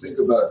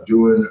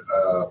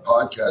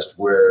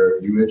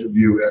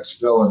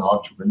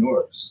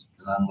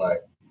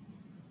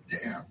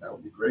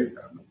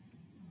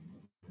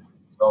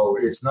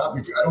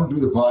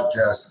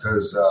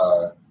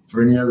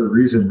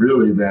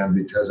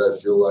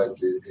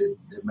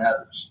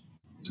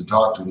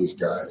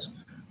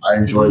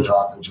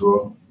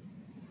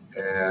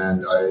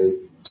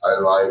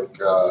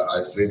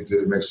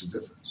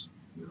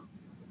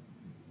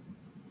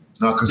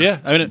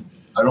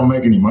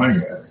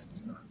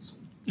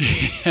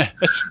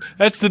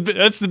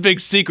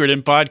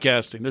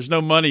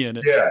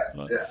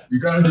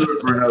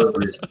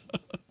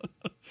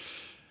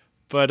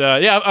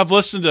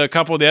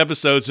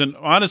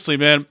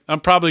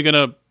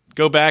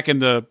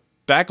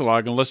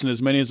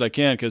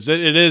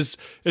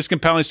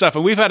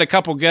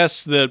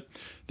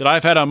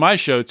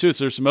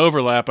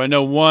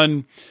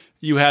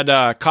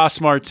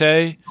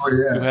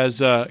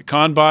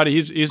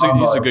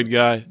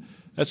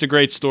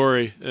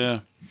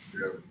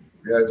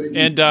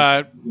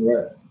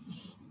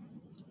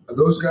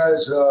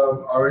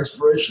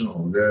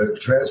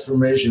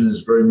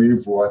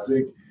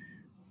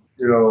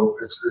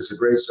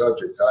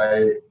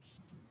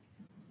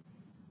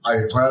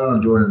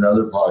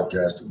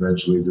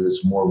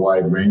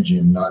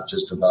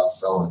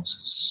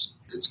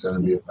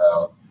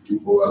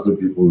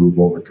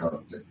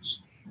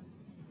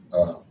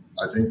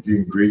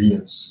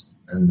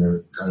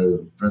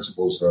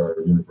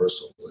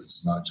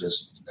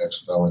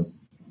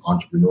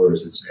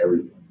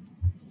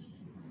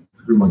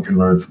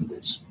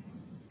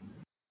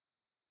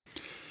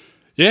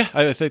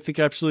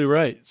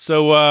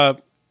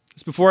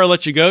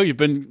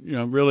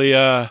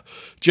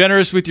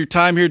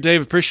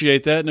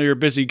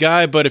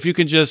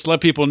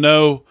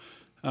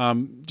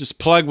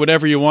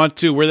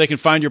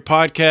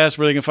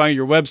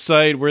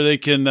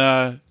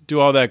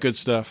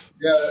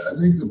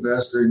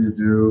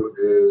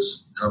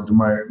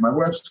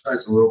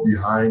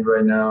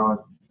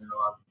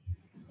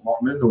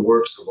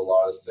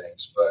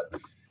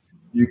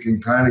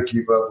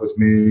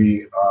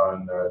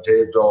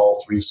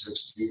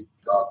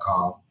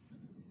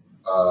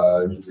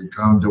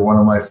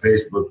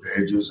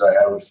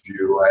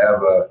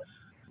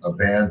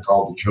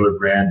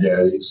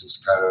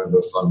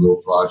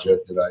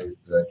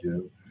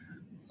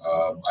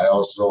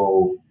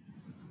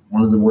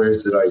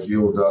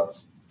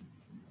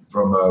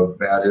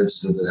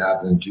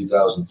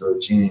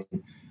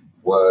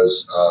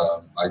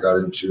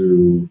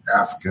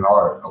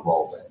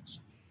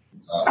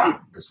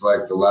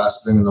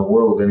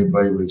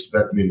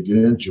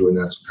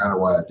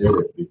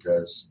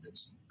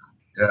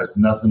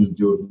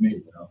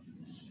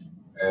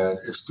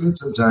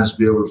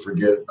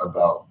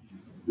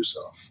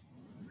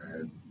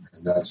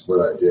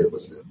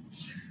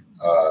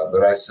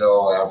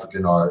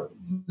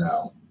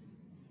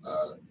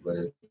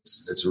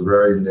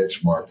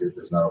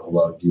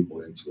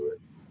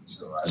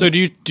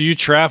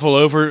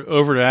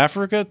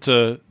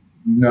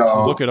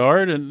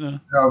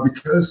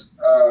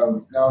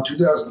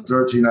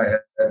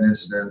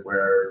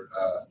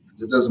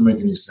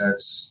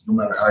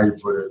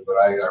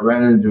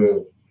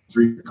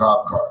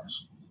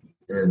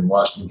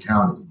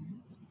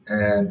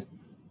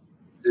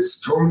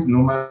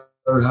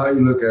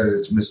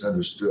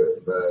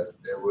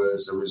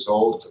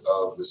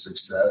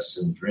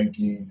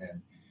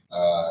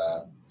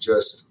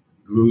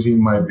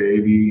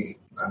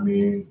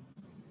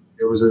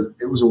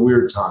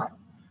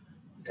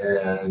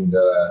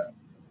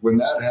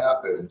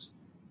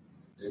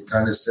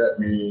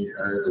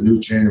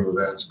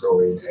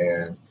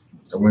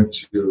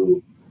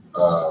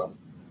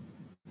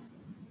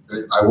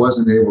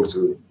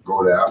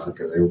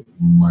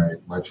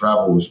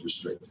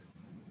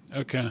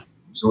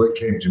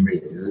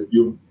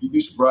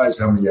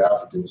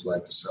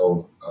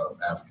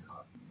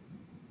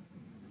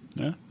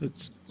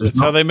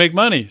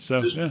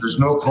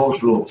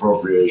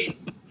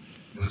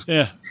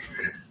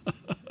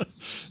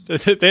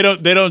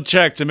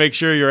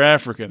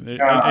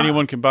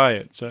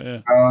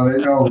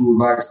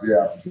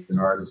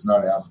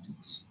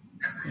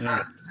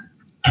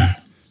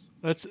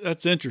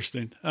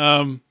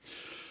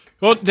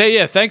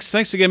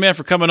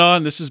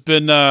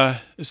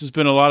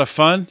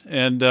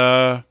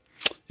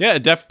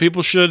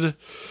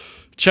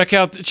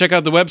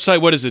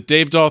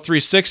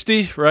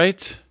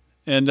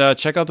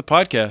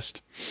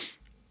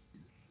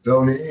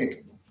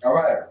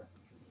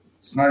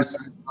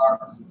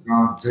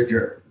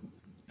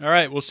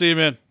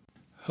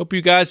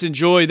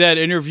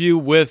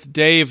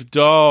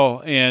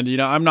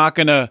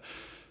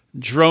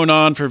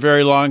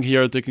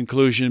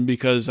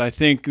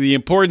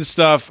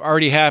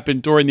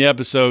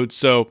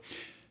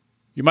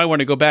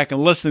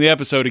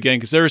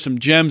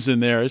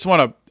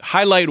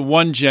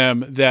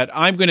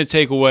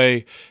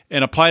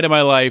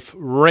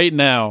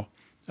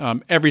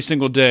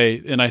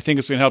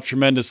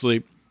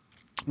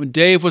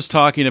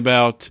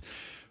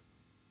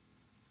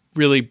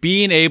 really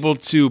being able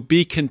to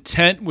be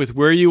content with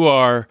where you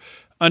are,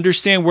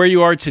 understand where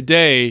you are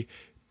today,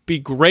 be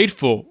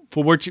grateful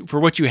for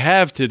what you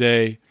have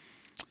today,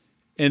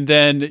 and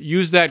then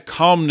use that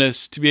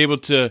calmness to be able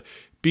to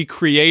be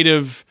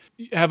creative,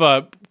 have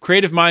a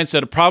creative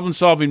mindset, a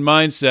problem-solving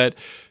mindset,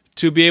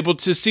 to be able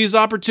to seize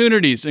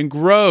opportunities and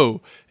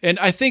grow. And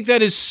I think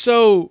that is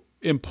so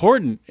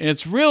important. And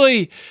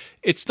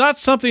it's not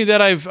something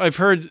that I've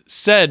heard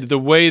said the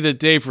way that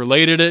Dave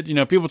related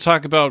it. People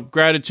talk about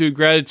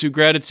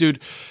gratitude,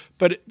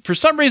 but for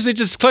some reason it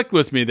just clicked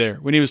with me there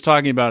when he was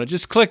talking about it.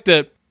 Just clicked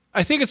that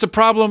I think it's a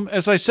problem,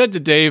 as I said to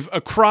Dave,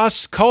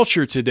 across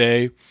culture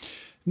today.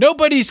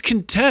 Nobody's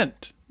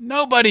content.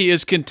 Nobody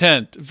is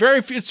content.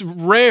 It's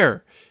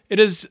rare. It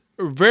is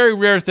a very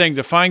rare thing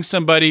to find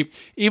somebody,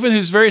 even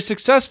who's very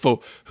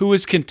successful, who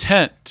is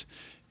content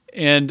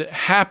and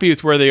happy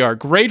with where they are,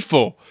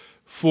 grateful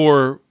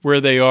for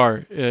where they are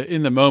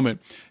in the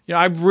moment.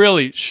 I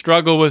really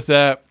struggle with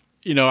that.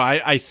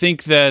 I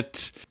think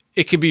that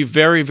it can be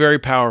very, very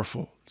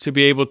powerful to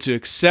be able to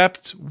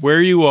accept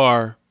where you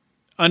are,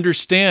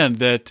 understand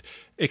that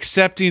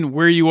accepting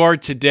where you are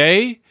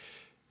today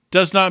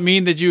does not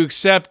mean that you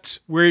accept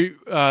where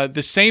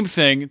the same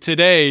thing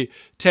today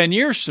 10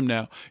 years from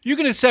now. You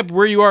can accept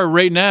where you are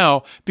right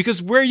now,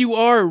 because where you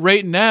are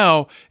right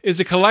now is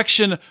a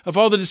collection of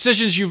all the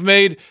decisions you've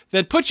made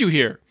that put you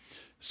here.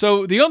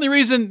 So the only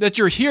reason that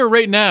you're here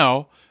right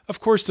now, of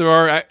course, there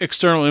are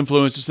external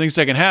influences, things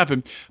that can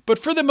happen. But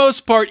for the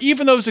most part,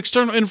 even those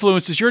external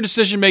influences, your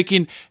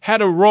decision-making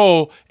had a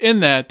role in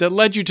that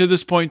led you to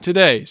this point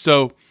today.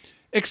 So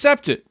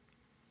accept it.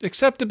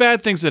 Accept the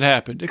bad things that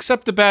happened.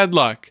 Accept the bad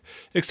luck.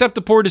 Accept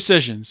the poor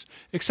decisions.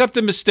 Accept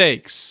the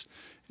mistakes.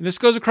 And this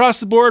goes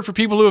across the board for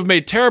people who have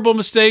made terrible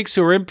mistakes,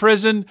 who are in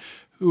prison,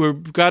 who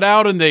got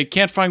out and they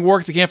can't find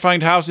work, they can't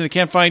find housing, they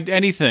can't find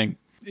anything.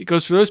 It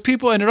goes for those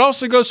people, and it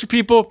also goes for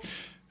people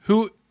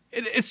who,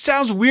 it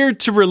sounds weird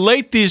to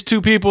relate these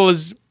two people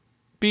as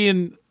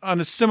being to have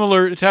a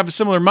similar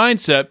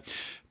mindset,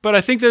 but I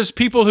think there's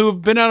people who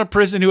have been out of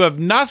prison who have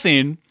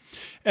nothing,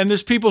 and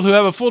there's people who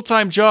have a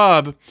full-time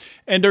job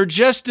and are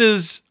just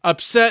as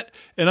upset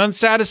and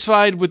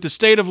unsatisfied with the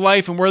state of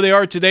life and where they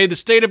are today, the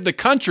state of the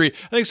country.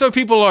 I think some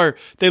people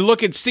they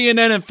look at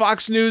CNN and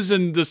Fox News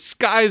and the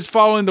sky is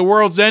falling, the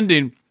world's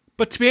ending.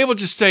 But to be able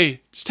to just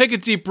take a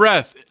deep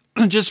breath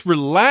and just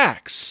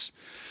relax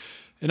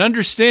and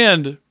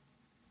understand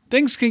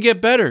things can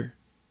get better.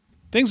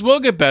 Things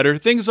will get better.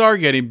 Things are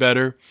getting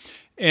better.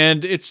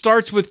 And it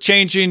starts with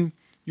changing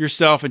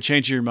yourself and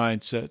changing your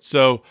mindset.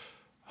 So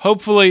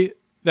hopefully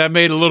that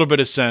made a little bit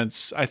of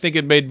sense. I think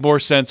it made more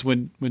sense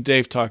when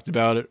Dave talked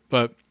about it.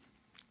 But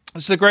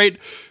it's a great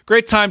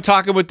time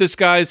talking with this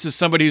guy. This is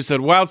somebody who's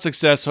had wild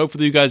success.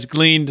 Hopefully you guys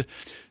gleaned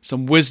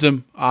some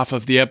wisdom off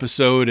of the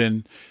episode.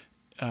 And,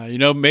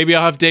 maybe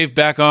I'll have Dave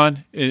back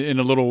on in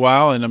a little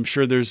while. And I'm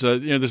sure there's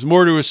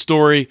more to his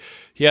story.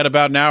 He had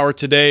about an hour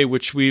today,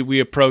 which we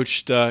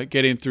approached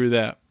getting through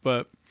that.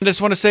 But I just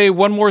want to say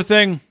one more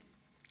thing.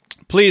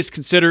 Please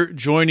consider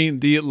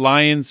joining the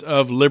Lions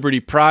of Liberty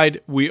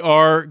Pride. We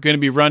are going to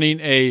be running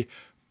a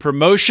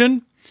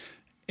promotion,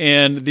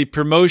 and the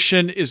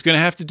promotion is going to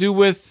have to do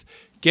with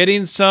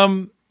getting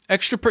some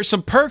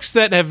some perks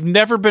that have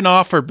never been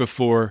offered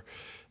before.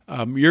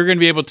 You're going to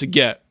be able to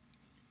get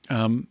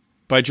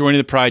by joining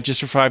the Pride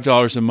just for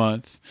 $5 a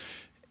month,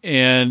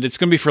 and it's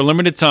going to be for a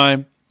limited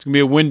time. It's going to be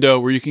a window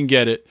where you can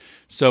get it.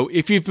 So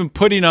if you've been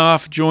putting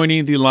off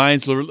joining the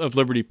Lions of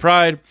Liberty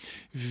Pride,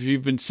 if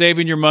you've been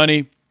saving your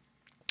money,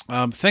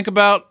 think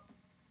about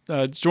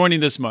joining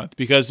this month,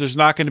 because there's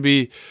not going to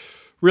be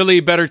really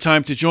a better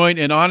time to join.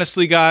 And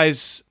honestly,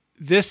 guys,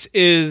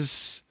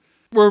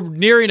 we're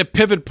nearing a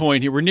pivot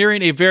point here. We're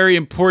nearing a very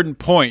important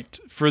point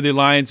for the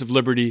Lions of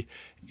Liberty,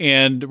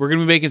 and we're going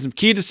to be making some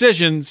key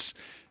decisions,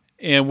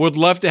 and would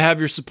love to have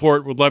your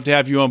support. Would love to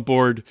have you on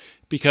board,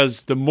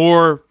 because the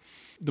more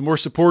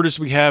supporters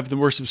we have, the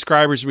more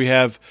subscribers we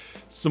have,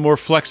 it's the more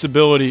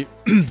flexibility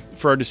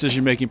for our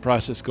decision-making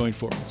process going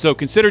forward. So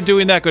consider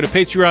doing that. Go to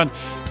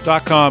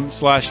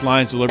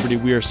patreon.com/Lions of Liberty.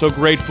 We are so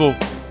grateful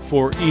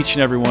for each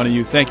and every one of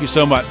you. Thank you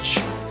so much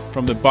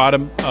from the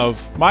bottom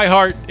of my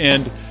heart,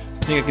 and I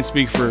think I can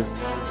speak for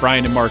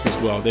Brian and Mark as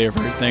well. They are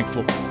very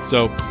thankful.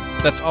 So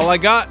that's all I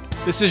got.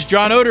 This is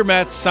John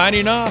Odermatt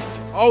signing off.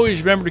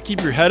 Always remember to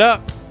keep your head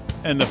up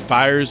and the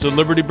fires of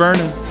liberty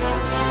burning.